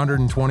over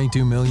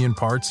 122 million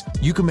parts,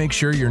 you can make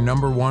sure your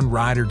number one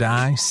ride or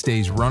die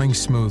stays running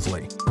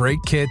smoothly.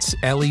 Brake kits,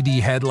 LED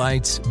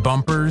headlights,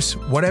 bumpers,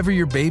 whatever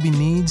your baby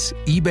needs,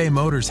 eBay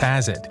Motors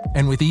has it.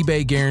 And with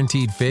eBay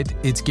Guaranteed Fit,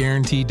 it's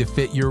guaranteed to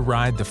fit your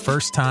ride the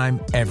first time,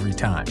 every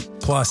time.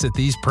 Plus, at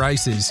these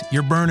prices,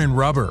 you're burning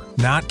rubber,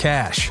 not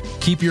cash.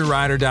 Keep your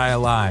ride or die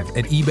alive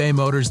at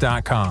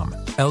ebaymotors.com.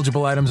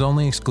 Eligible items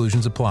only.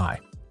 Exclusions apply.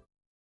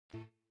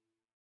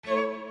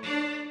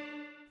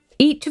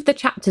 Each of the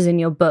chapters in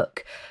your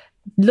book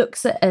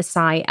looks at a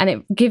site and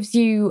it gives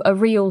you a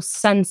real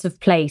sense of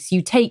place.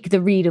 You take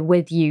the reader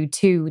with you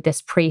to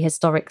this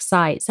prehistoric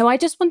site. So I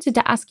just wanted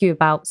to ask you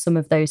about some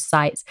of those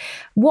sites.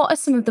 What are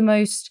some of the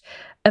most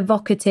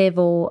evocative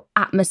or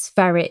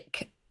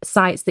atmospheric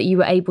sites that you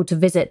were able to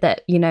visit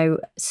that, you know,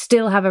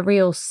 still have a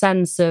real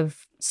sense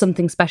of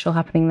something special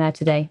happening there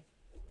today?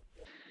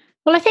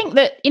 Well, I think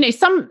that, you know,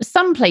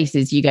 some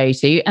places you go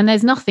to and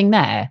there's nothing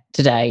there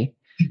today.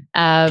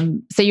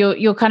 So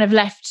you're kind of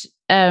left.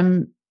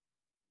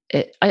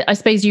 I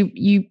suppose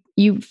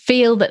you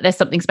feel that there's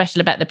something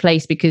special about the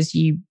place because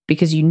you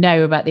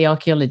know about the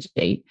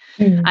archaeology,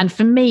 and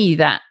for me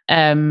that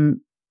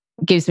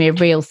gives me a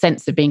real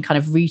sense of being kind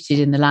of rooted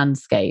in the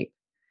landscape.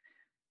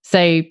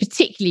 So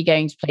particularly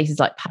going to places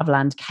like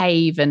Paviland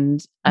Cave,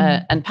 and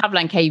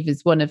Paviland Cave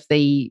is one of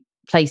the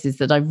places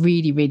that I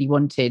really, really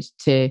wanted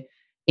to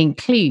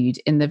include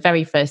in the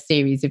very first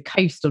series of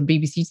Coast on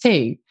BBC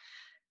Two.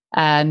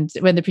 And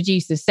when the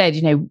producers said,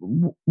 you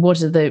know,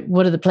 what are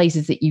the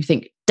places that you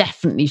think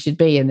definitely should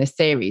be in this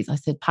series, I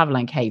said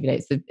Paviland Cave. You know,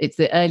 it's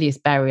the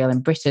earliest burial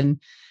in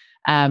Britain.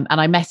 And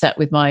I met up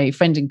with my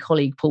friend and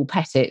colleague Paul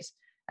Pettit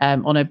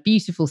on a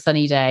beautiful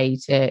sunny day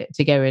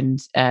to go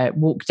and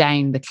walk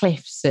down the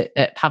cliffs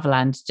at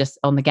Paviland, just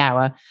on the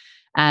Gower,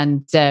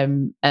 and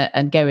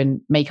go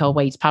and make our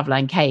way to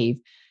Paviland Cave.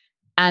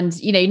 And,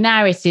 you know,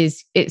 now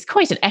it's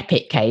quite an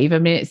epic cave. I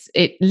mean,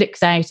 it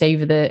looks out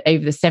over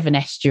the Severn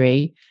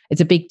estuary.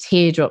 It's a big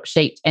teardrop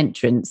shaped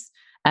entrance,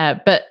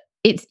 but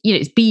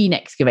it's been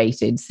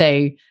excavated.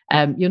 So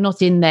you're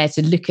not in there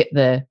to look at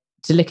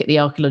the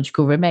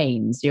archaeological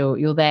remains.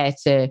 You're there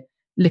to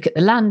look at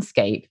the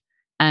landscape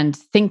and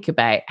think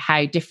about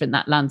how different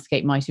that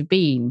landscape might have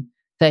been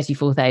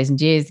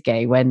 34,000 years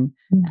ago when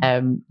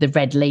the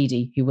Red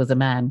Lady, who was a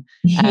man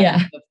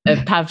of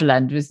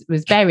Paviland,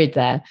 was buried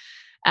there.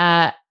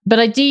 But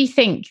I do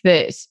think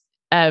that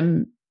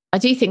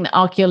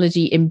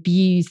archaeology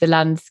imbues the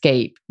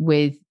landscape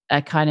with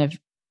a kind of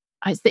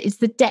it's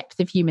the depth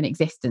of human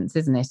existence,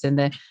 isn't it? And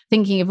the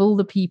thinking of all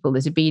the people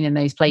that have been in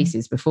those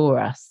places before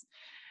us.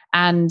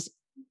 And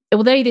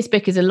although this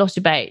book is a lot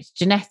about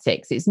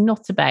genetics, it's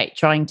not about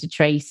trying to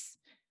trace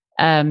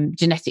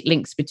genetic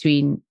links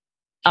between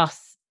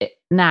us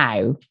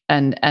now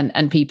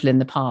and people in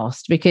the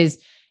past, because,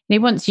 you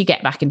know, once you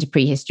get back into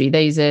prehistory,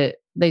 those are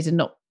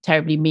not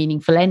terribly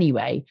meaningful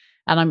anyway.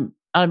 And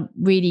I'm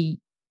really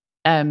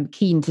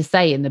keen to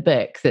say in the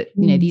book that,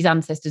 you know, these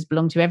ancestors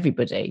belong to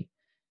everybody.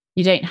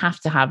 You don't have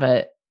to have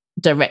a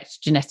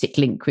direct genetic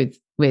link with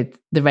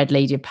the Red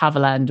Lady of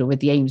Paviland or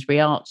with the Amesbury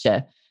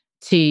Archer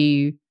to,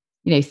 you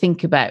know,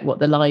 think about what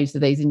the lives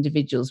of those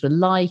individuals were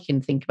like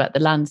and think about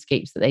the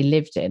landscapes that they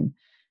lived in.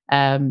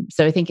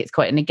 So I think it's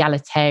quite an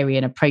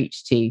egalitarian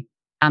approach to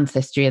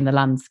ancestry and the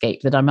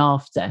landscape that I'm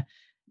after.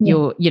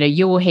 Yeah.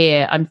 You're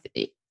here.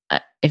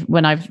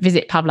 When I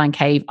visit Paviland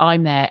Cave,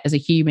 I'm there as a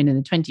human in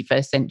the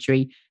 21st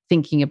century,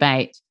 thinking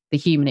about the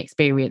human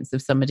experience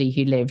of somebody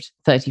who lived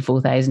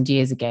 34,000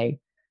 years ago,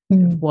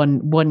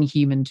 one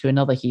human to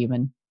another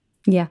human.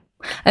 Yeah.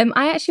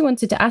 I actually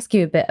wanted to ask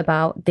you a bit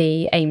about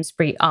the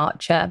Amesbury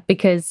Archer,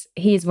 because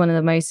he is one of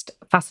the most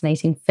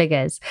fascinating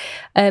figures.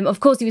 Of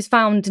course, he was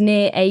found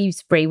near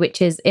Amesbury,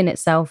 which is in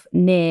itself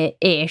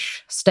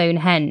near-ish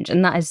Stonehenge,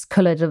 and that has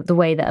coloured the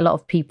way that a lot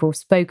of people have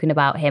spoken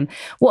about him.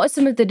 What are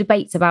some of the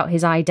debates about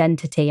his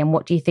identity, and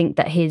what do you think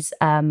that his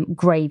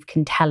grave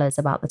can tell us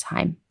about the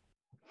time?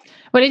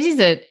 Well, it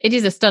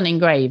is a stunning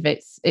grave.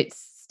 It's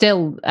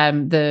still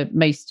the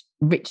most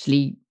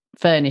richly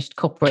furnished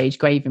Copper Age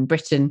grave in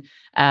Britain,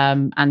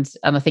 and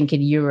I think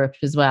in Europe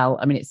as well.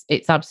 I mean,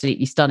 it's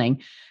absolutely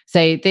stunning.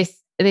 So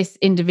this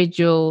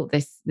individual,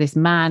 this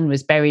man,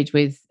 was buried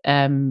with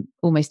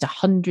almost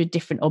 100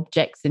 different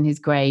objects in his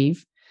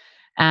grave,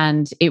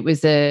 and it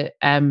was a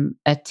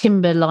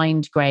timber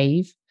lined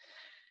grave.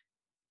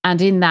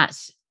 And in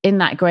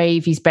that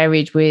grave, he's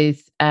buried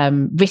with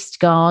wrist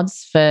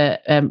guards for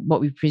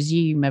what we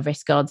presume are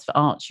wrist guards for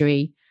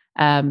archery,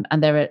 and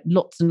there are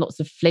lots and lots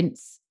of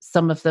flints.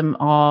 Some of them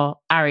are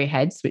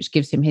arrowheads, which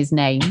gives him his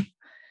name.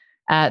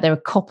 There are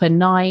copper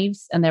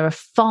knives, and there are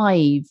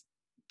 5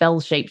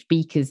 bell-shaped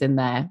beakers in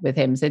there with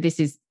him. So this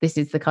is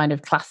the kind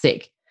of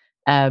classic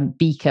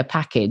beaker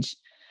package.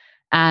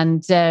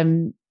 And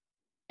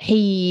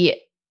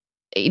he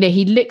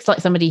looks like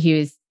somebody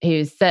who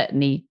is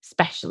certainly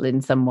special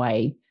in some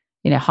way,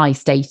 you know, high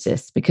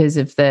status, because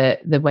of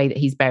the way that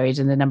he's buried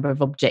and the number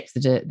of objects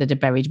that are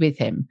buried with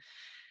him.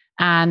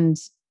 And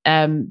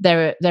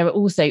there are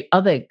also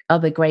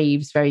other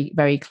graves very,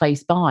 very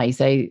close by.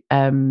 So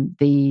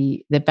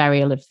the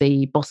burial of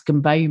the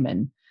Boscombe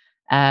Bowmen,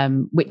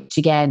 which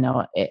again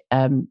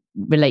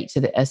relate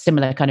to a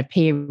similar kind of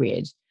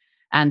period,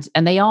 and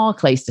they are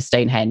close to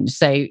Stonehenge.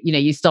 So, you know,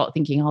 you start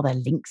thinking, are there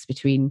links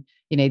between,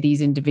 you know,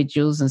 these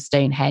individuals and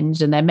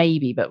Stonehenge? And there may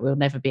be, but we'll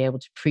never be able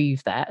to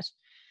prove that.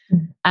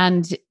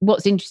 And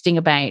what's interesting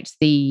about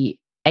the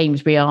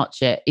Amesbury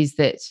Archer is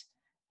that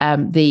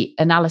the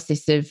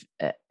analysis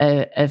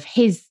of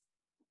his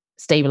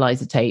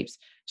stabilizer tapes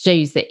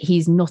shows that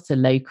he's not a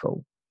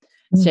local,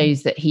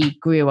 shows that he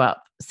grew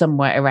up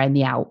somewhere around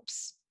the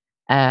Alps,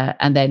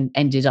 and then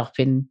ended up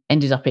in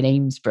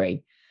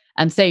Amesbury.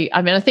 And so,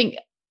 I mean,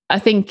 I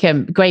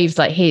think graves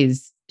like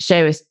his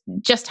show us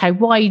just how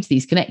wide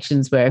these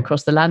connections were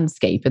across the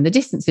landscape and the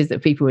distances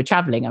that people were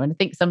traveling. I mean, I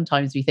think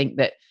sometimes we think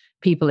that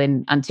people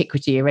in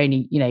antiquity are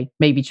only,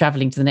 maybe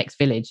traveling to the next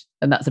village,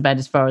 and that's about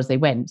as far as they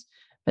went.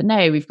 But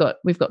no, we've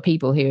got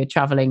people who are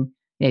traveling,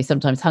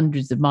 sometimes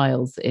hundreds of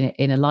miles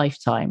in a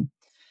lifetime.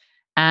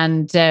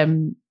 And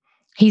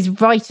he's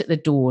right at the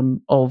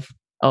dawn of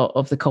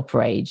the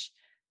Copper Age.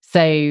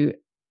 So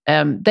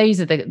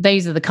those are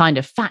the kind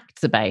of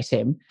facts about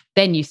him.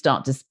 Then you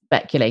start to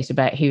speculate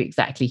about who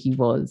exactly he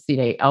was.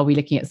 Are we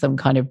looking at some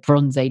kind of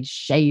Bronze Age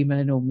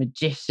shaman or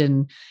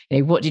magician?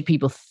 What did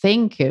people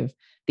think of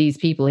these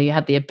people who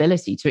had the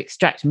ability to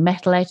extract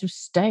metal out of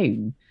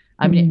stone?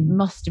 I mean, it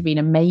must have been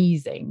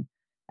amazing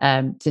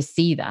to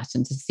see that,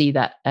 and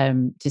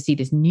to see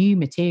this new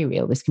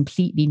material, this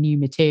completely new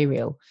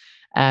material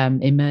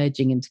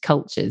emerging into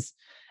cultures.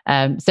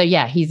 So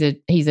yeah, he's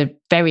a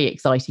very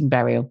exciting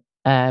burial,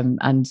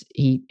 and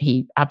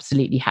he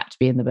absolutely had to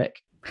be in the book.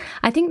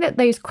 I think that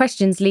those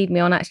questions lead me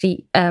on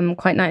actually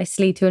quite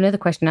nicely to another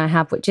question I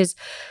have, which is,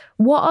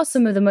 what are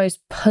some of the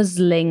most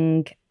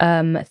puzzling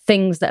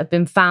things that have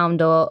been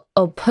found, or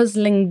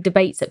puzzling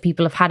debates that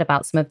people have had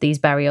about some of these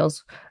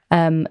burials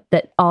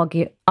that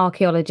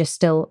archaeologists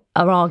still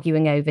are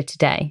arguing over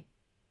today?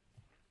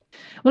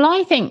 Well,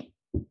 I think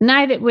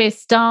now that we're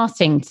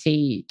starting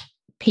to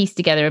piece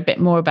together a bit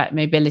more about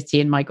mobility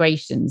and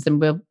migrations,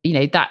 and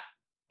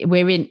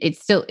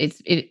it's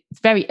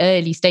very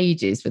early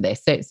stages for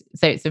this. So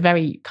it's a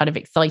very kind of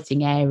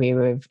exciting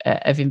area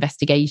of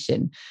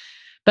investigation.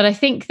 But I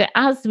think that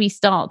as we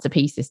start to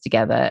piece this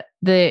together,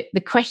 the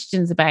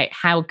questions about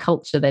how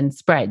culture then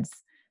spreads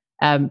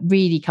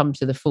really come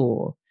to the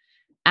fore.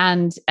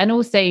 And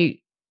also,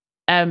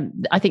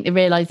 I think the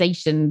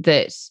realization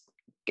that,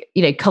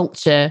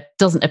 culture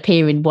doesn't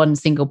appear in one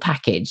single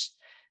package,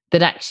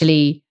 that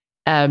actually,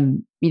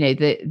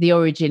 the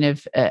origin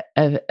of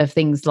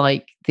things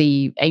like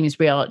the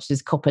Amesbury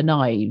Archer's copper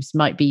knives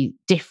might be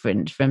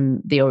different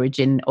from the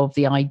origin of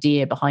the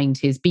idea behind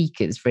his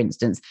beakers, for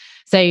instance.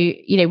 So,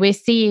 we're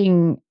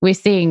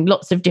seeing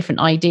lots of different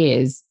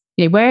ideas,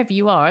 wherever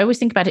you are. I always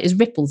think about it as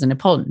ripples in a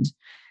pond.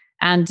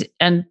 And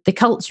the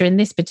culture in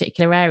this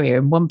particular area,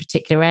 in one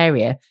particular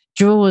area,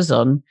 draws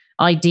on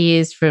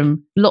ideas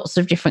from lots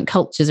of different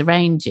cultures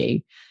around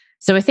you.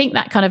 So I think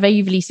that kind of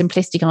overly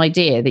simplistic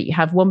idea that you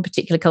have one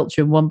particular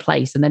culture in one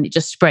place and then it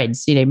just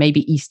spreads,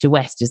 maybe east to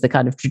west is the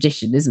kind of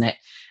tradition, isn't it?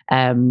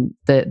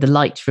 The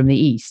light from the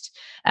east.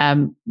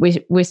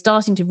 We're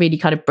starting to really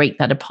kind of break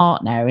that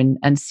apart now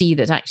and see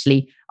that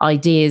actually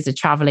ideas are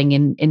traveling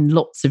in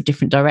lots of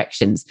different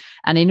directions.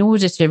 And in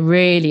order to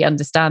really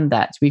understand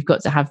that, we've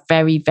got to have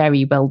very,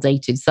 very well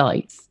dated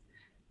sites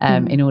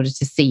in order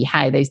to see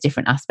how those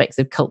different aspects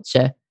of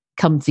culture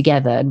come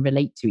together and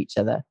relate to each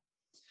other.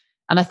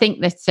 And I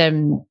think that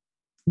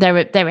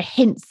there are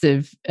hints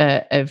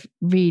of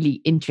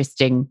really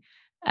interesting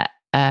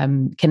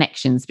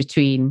connections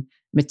between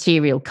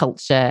material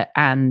culture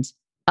and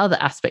other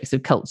aspects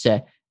of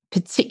culture,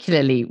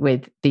 particularly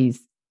with these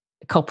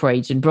Copper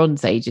Age and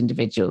Bronze Age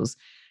individuals,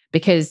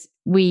 because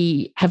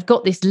we have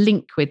got this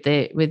link with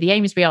the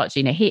Amesbury Archer.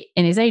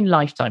 In his own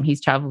lifetime,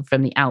 he's travelled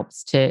from the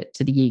Alps to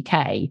the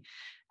UK.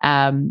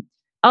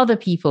 Other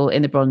people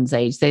in the Bronze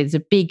Age, there was a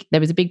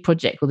big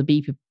project called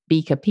the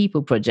Beaker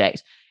People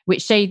Project,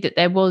 which showed that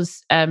there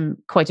was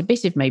quite a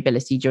bit of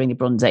mobility during the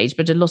Bronze Age,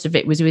 but a lot of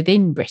it was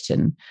within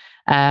Britain.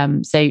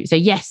 So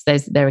yes,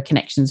 there are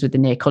connections with the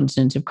near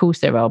continent, of course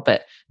there are,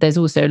 but there's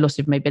also a lot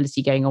of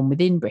mobility going on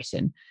within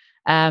Britain.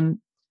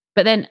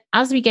 But then,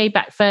 as we go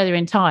back further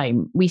in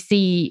time, we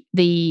see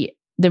the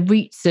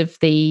roots of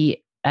the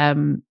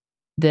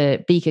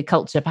Beaker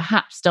culture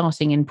perhaps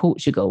starting in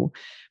Portugal.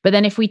 But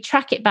then, if we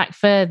track it back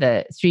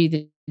further through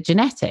the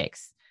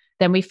genetics,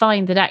 then we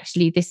find that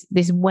actually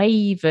this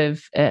wave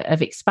of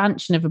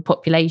expansion of a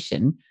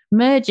population,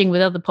 merging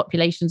with other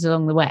populations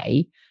along the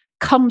way,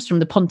 comes from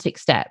the Pontic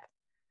steppe.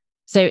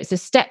 So it's a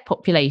steppe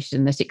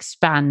population that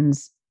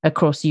expands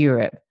across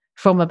Europe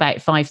from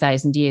about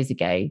 5,000 years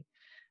ago.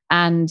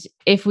 And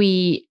if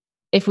we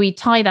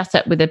tie that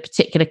up with a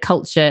particular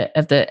culture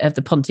of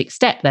the Pontic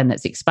steppe, then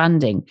that's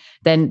expanding,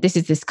 then this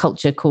is this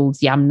culture called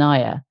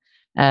Yamnaya.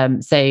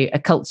 So a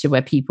culture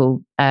where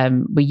people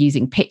were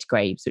using pit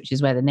graves, which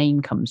is where the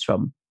name comes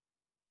from.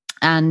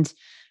 And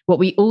what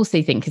we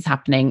also think is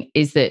happening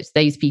is that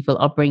those people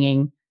are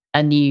bringing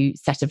a new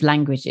set of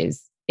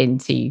languages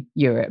into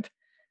Europe.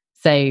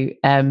 So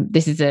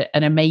this is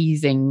an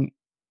amazing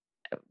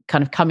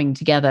kind of coming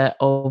together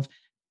of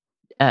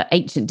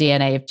ancient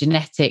DNA, of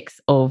genetics,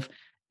 of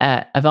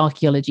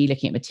archaeology,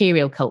 looking at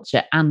material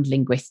culture and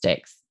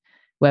linguistics,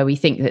 where we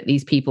think that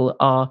these people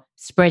are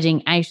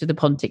spreading out of the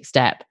Pontic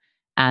steppe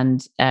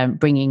and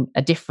bringing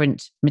a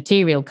different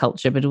material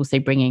culture, but also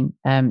bringing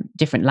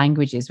different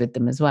languages with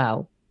them as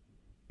well.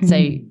 So,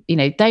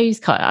 those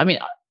kind of, I mean,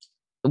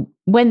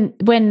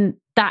 when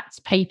that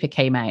paper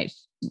came out,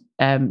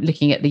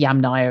 looking at the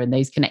Yamnaya and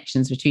those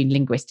connections between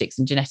linguistics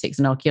and genetics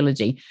and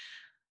archaeology.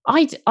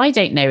 I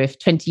don't know if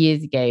 20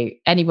 years ago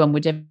anyone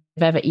would have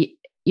ever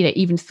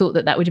even thought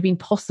that would have been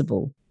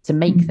possible to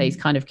make those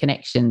kind of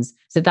connections.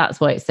 So that's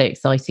why it's so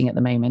exciting at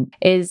the moment.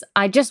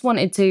 I just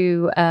wanted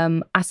to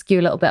ask you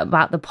a little bit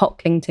about the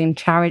Pocklington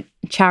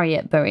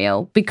chariot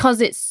burial, because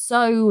it's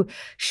so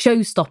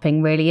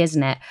show-stopping, really,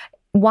 isn't it?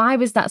 Why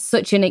was that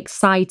such an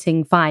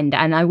exciting find?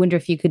 And I wonder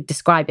if you could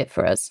describe it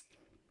for us.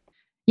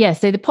 Yeah,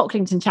 so the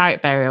Pocklington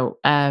chariot burial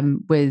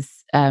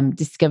was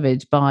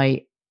discovered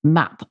by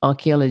Map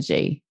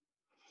Archaeology,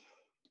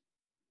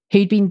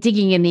 who'd been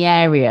digging in the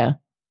area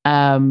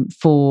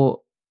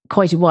for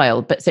quite a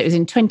while. But so it was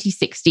in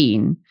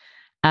 2016,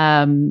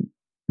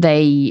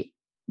 they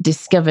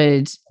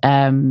discovered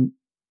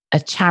a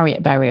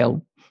chariot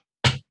burial,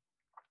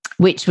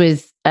 which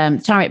was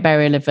chariot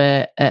burial of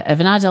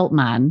an adult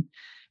man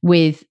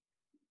with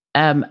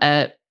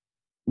a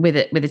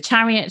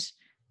chariot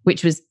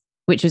which was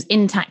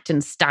intact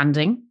and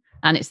standing.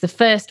 And it's the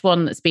first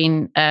one that's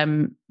been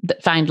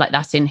found like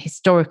that in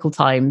historical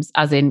times,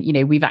 as in,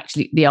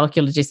 the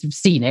archaeologists have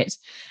seen it.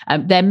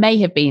 There may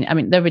have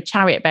been, there were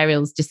chariot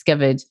burials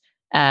discovered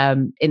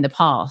in the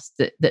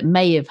past that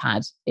may have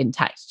had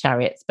intact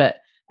chariots, but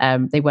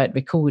they weren't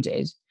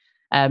recorded.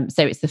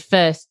 So it's the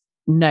first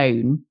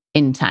known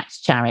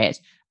intact chariot.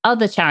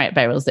 Other chariot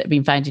burials that have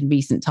been found in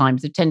recent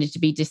times have tended to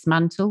be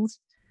dismantled,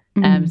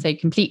 so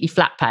completely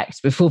flat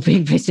packed before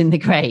being put in the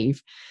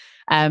grave.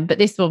 But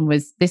this one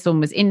was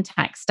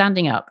intact,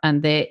 standing up,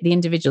 and the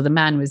individual, the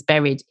man, was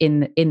buried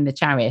in the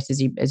chariot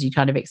as you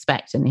kind of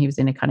expect, and he was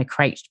in a kind of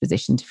crouched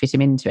position to fit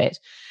him into it.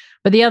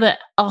 But the other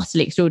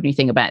utterly extraordinary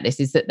thing about this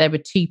is that there were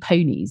 2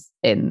 ponies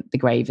in the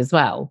grave as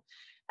well,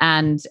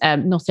 and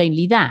not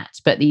only that,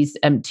 but these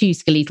 2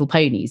 skeletal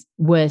ponies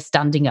were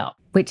standing up,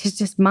 which is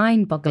just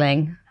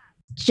mind-boggling,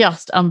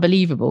 just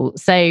unbelievable.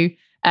 So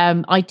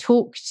I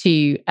talked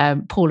to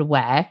Paula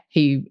Ware,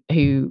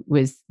 who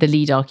was the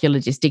lead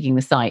archaeologist digging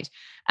the site,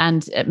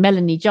 and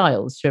Melanie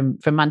Giles from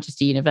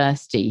Manchester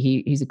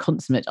University, who's a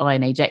consummate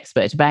Iron Age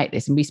expert about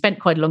this. And we spent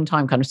quite a long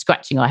time kind of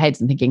scratching our heads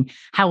and thinking,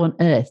 how on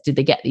earth did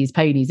they get these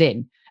ponies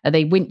in? Are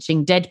they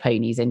winching dead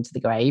ponies into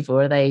the grave,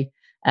 or are they,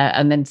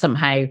 and then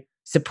somehow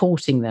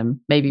supporting them,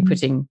 maybe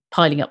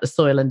piling up the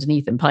soil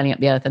underneath them, piling up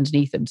the earth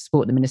underneath them to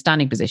support them in a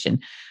standing position?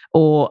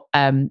 Or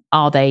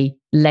are they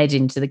led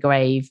into the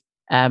grave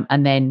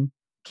and then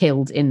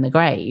killed in the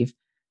grave?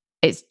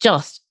 It's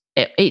just,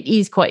 it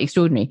is quite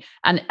extraordinary.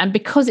 And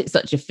because it's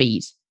such a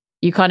feat,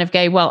 you kind of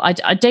go, well, I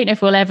don't know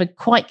if we'll ever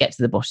quite get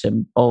to the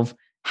bottom of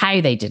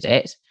how they did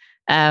it.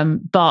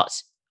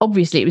 But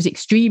obviously it was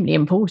extremely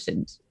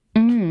important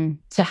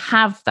to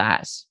have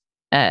that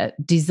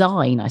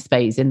design, I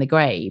suppose, in the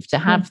grave, to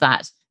have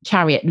that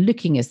chariot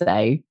looking as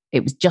though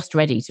it was just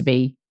ready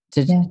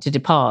to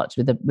depart,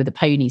 with the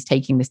ponies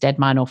taking this dead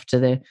man off to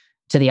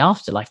the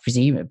afterlife,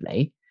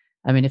 presumably.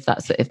 I mean, if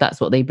that's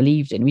what they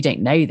believed in, we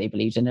don't know they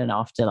believed in an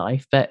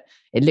afterlife, but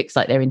it looks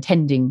like they're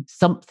intending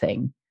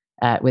something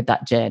with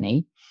that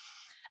journey.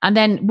 And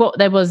then what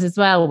there was as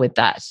well with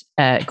that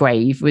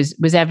grave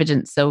was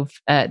evidence of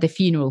the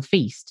funeral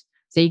feast.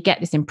 So you get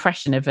this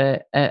impression of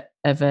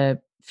a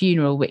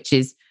funeral which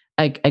is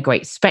a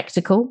great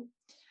spectacle,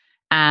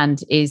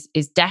 and is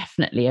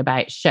definitely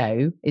about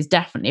show, is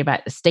definitely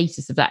about the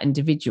status of that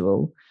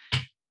individual,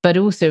 but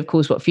also, of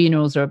course, what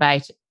funerals are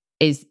about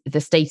is the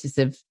status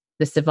of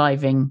the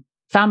surviving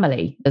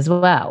family as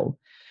well.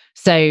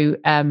 So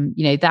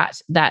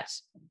that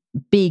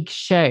big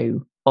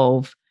show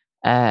of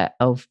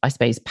I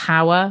suppose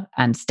power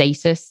and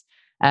status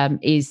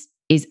is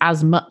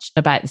as much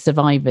about the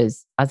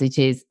survivors as it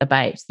is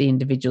about the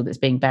individual that's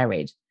being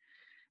buried.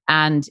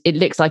 And it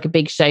looks like a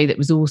big show that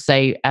was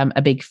also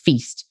a big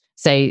feast.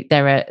 So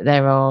there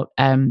are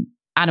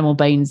animal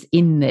bones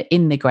in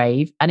the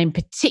grave, and in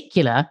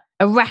particular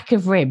a rack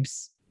of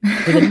ribs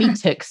with a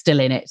meat hook still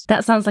in it.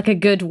 That sounds like a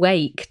good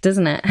wake,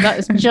 doesn't it? That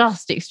was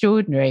just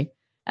extraordinary.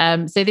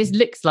 So this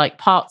looks like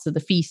parts of the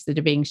feast that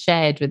are being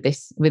shared with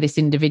this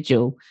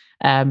individual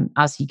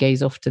as he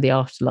goes off to the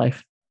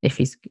afterlife, if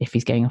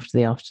he's going off to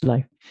the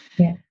afterlife.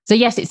 Yeah. So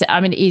yes, it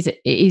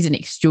is an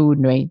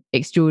extraordinary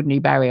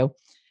burial,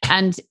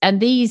 and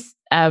these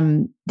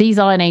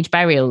Iron Age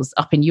burials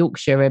up in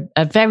Yorkshire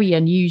are very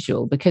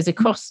unusual, because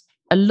across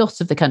a lot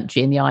of the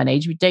country in the Iron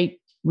Age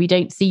we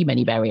don't see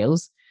many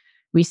burials.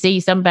 We see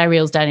some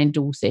burials down in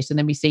Dorset, and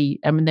then we see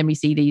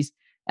these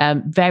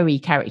very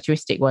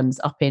characteristic ones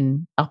up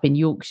in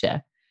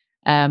Yorkshire,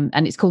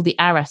 and it's called the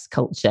Arras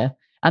culture,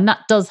 and that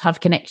does have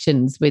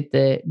connections with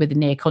the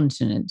near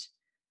continent.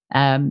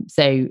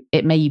 So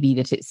it may be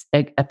that it's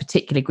a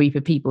particular group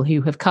of people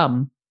who have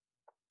come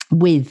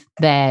with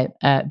their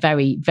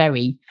very,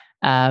 very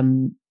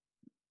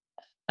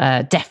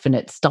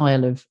definite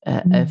style of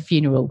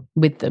funeral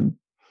with them.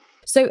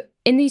 So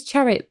in these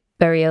chariot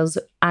burials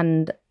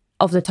and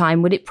of the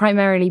time, would it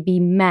primarily be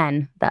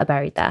men that are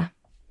buried there?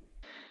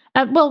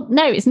 Well,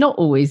 no, it's not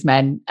always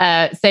men.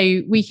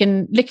 So we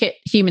can look at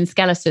human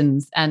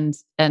skeletons and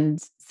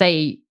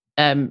say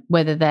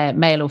whether they're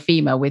male or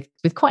female with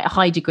quite a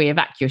high degree of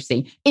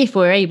accuracy, if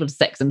we're able to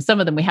sex them. Some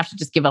of them we have to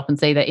just give up and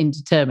say they're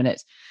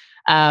indeterminate.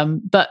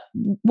 But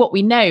what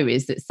we know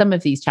is that some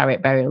of these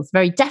chariot burials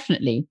very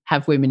definitely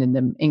have women in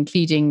them,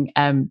 including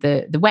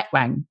the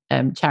Wetwang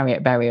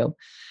chariot burial.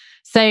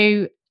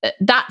 So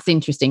that's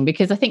interesting,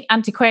 because I think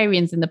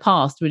antiquarians in the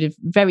past would have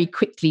very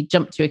quickly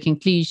jumped to a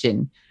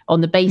conclusion on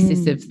the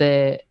basis of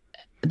the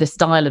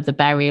style of the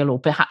burial, or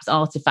perhaps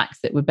artifacts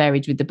that were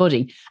buried with the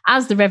body,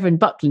 as the Reverend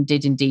Buckland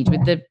did indeed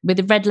with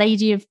the Red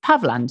Lady of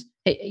Pavland.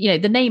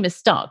 The name is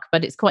stuck,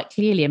 but it's quite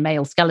clearly a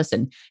male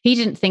skeleton. He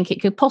didn't think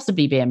it could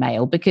possibly be a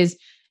male, because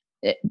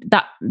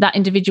that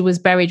individual was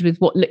buried with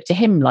what looked to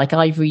him like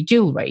ivory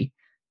jewellery.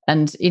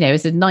 And,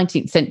 as a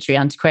 19th century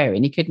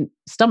antiquarian, he couldn't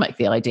stomach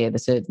the idea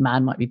that a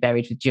man might be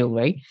buried with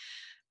jewellery.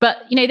 But,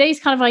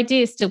 those kind of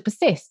ideas still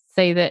persist.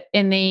 So that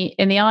in the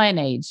Iron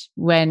Age,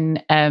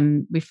 when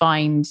we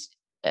find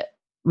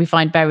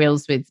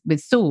burials with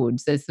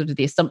swords, there's sort of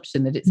the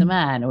assumption that it's a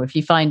man. Or if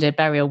you find a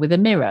burial with a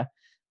mirror,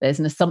 there's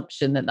an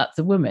assumption that that's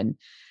a woman.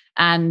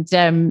 And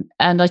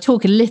I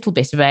talk a little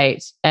bit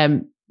about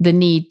the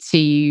need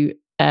to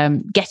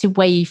get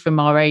away from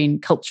our own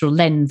cultural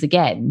lens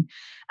again,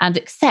 and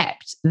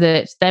accept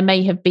that there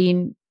may have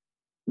been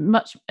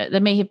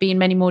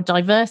many more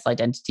diverse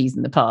identities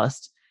in the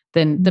past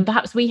than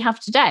perhaps we have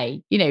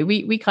today.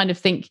 We kind of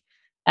think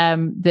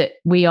that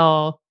we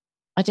are,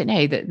 I don't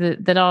know,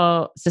 that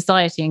our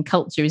society and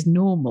culture is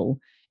normal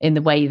in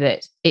the way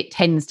that it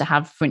tends to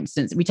have, for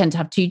instance, we tend to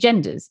have two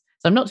genders.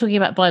 So I'm not talking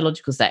about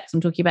biological sex,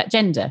 I'm talking about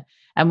gender.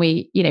 And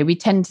we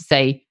tend to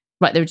say,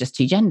 right, there are just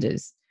two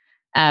genders.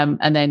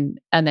 And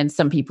then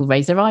some people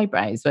raise their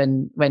eyebrows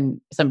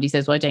when somebody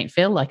says, well, I don't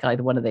feel like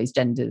either one of those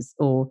genders,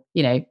 or,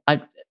 I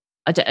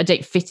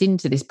don't fit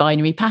into this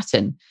binary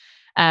pattern.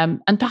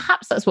 And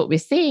perhaps that's what we're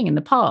seeing in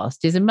the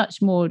past, is a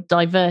much more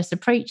diverse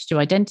approach to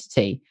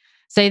identity.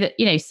 So that,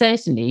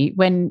 certainly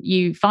when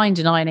you find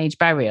an Iron Age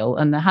burial,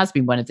 and there has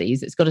been one of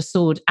these, it's got a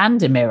sword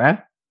and a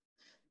mirror,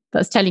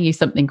 that's telling you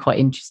something quite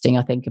interesting,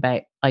 I think,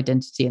 about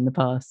identity in the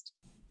past.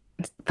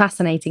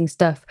 Fascinating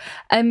stuff.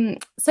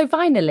 So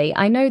finally,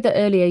 I know that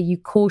earlier you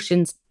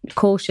cautioned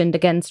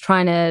against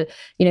trying to,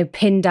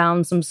 pin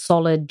down some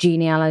solid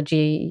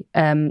genealogy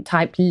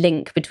type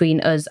link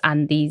between us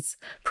and these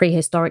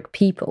prehistoric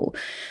people.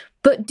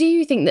 But do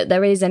you think that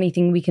there is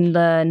anything we can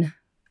learn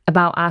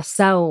about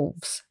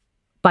ourselves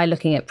by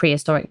looking at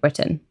prehistoric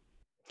Britain?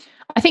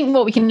 I think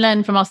what we can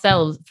learn from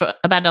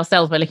about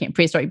ourselves by looking at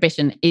prehistoric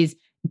Britain is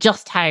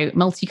just how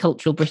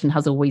multicultural Britain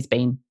has always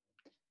been.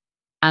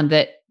 And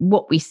that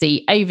what we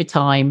see over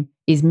time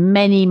is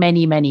many,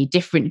 many, many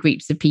different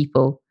groups of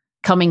people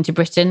coming to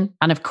Britain.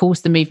 And of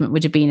course, the movement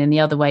would have been in the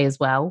other way as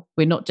well.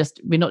 We're not just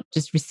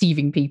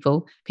receiving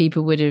people.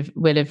 People would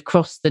have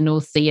crossed the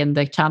North Sea and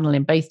the Channel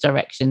in both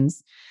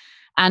directions.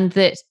 And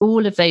that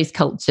all of those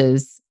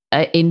cultures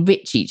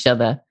enrich each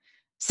other.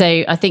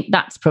 So I think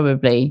that's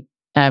probably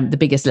the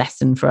biggest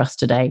lesson for us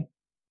today.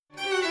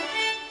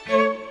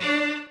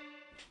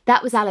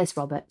 That was Alice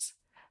Roberts.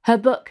 Her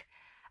book,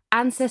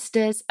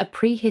 Ancestors, A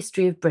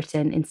Prehistory of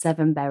Britain in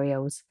 7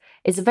 Burials,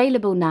 is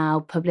available now,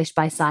 published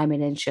by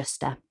Simon &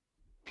 Schuster.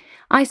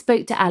 I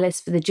spoke to Alice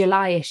for the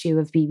July issue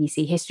of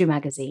BBC History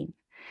magazine,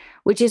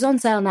 which is on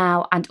sale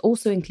now and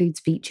also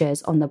includes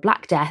features on the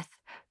Black Death,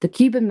 the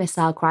Cuban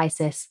Missile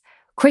Crisis,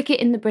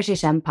 cricket in the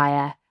British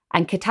Empire,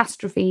 and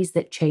catastrophes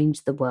that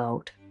changed the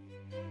world.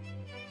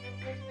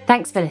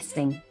 Thanks for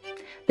listening.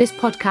 This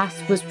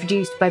podcast was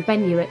produced by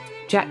Ben Hewitt,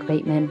 Jack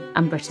Bateman,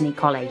 and Brittany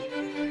Colley.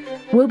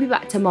 We'll be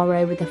back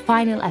tomorrow with the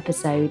final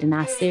episode in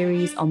our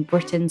series on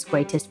Britain's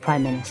greatest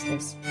prime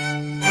ministers.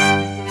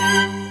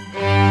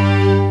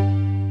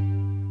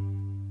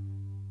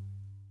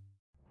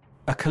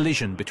 A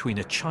collision between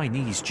a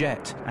Chinese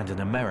jet and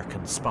an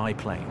American spy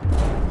plane.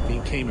 He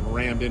came and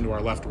rammed into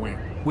our left wing.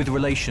 With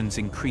relations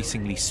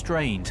increasingly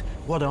strained,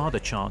 what are the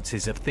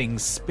chances of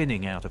things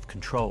spinning out of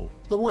control?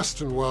 The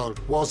Western world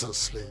was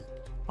asleep.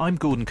 I'm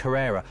Gordon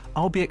Carrera.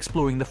 I'll be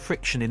exploring the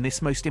friction in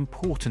this most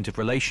important of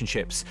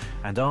relationships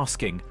and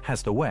asking,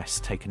 has the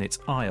West taken its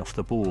eye off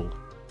the ball?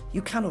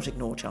 You cannot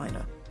ignore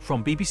China.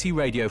 From BBC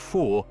Radio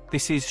 4,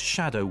 this is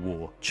Shadow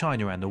War,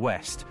 China and the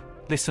West.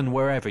 Listen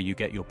wherever you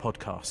get your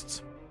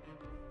podcasts.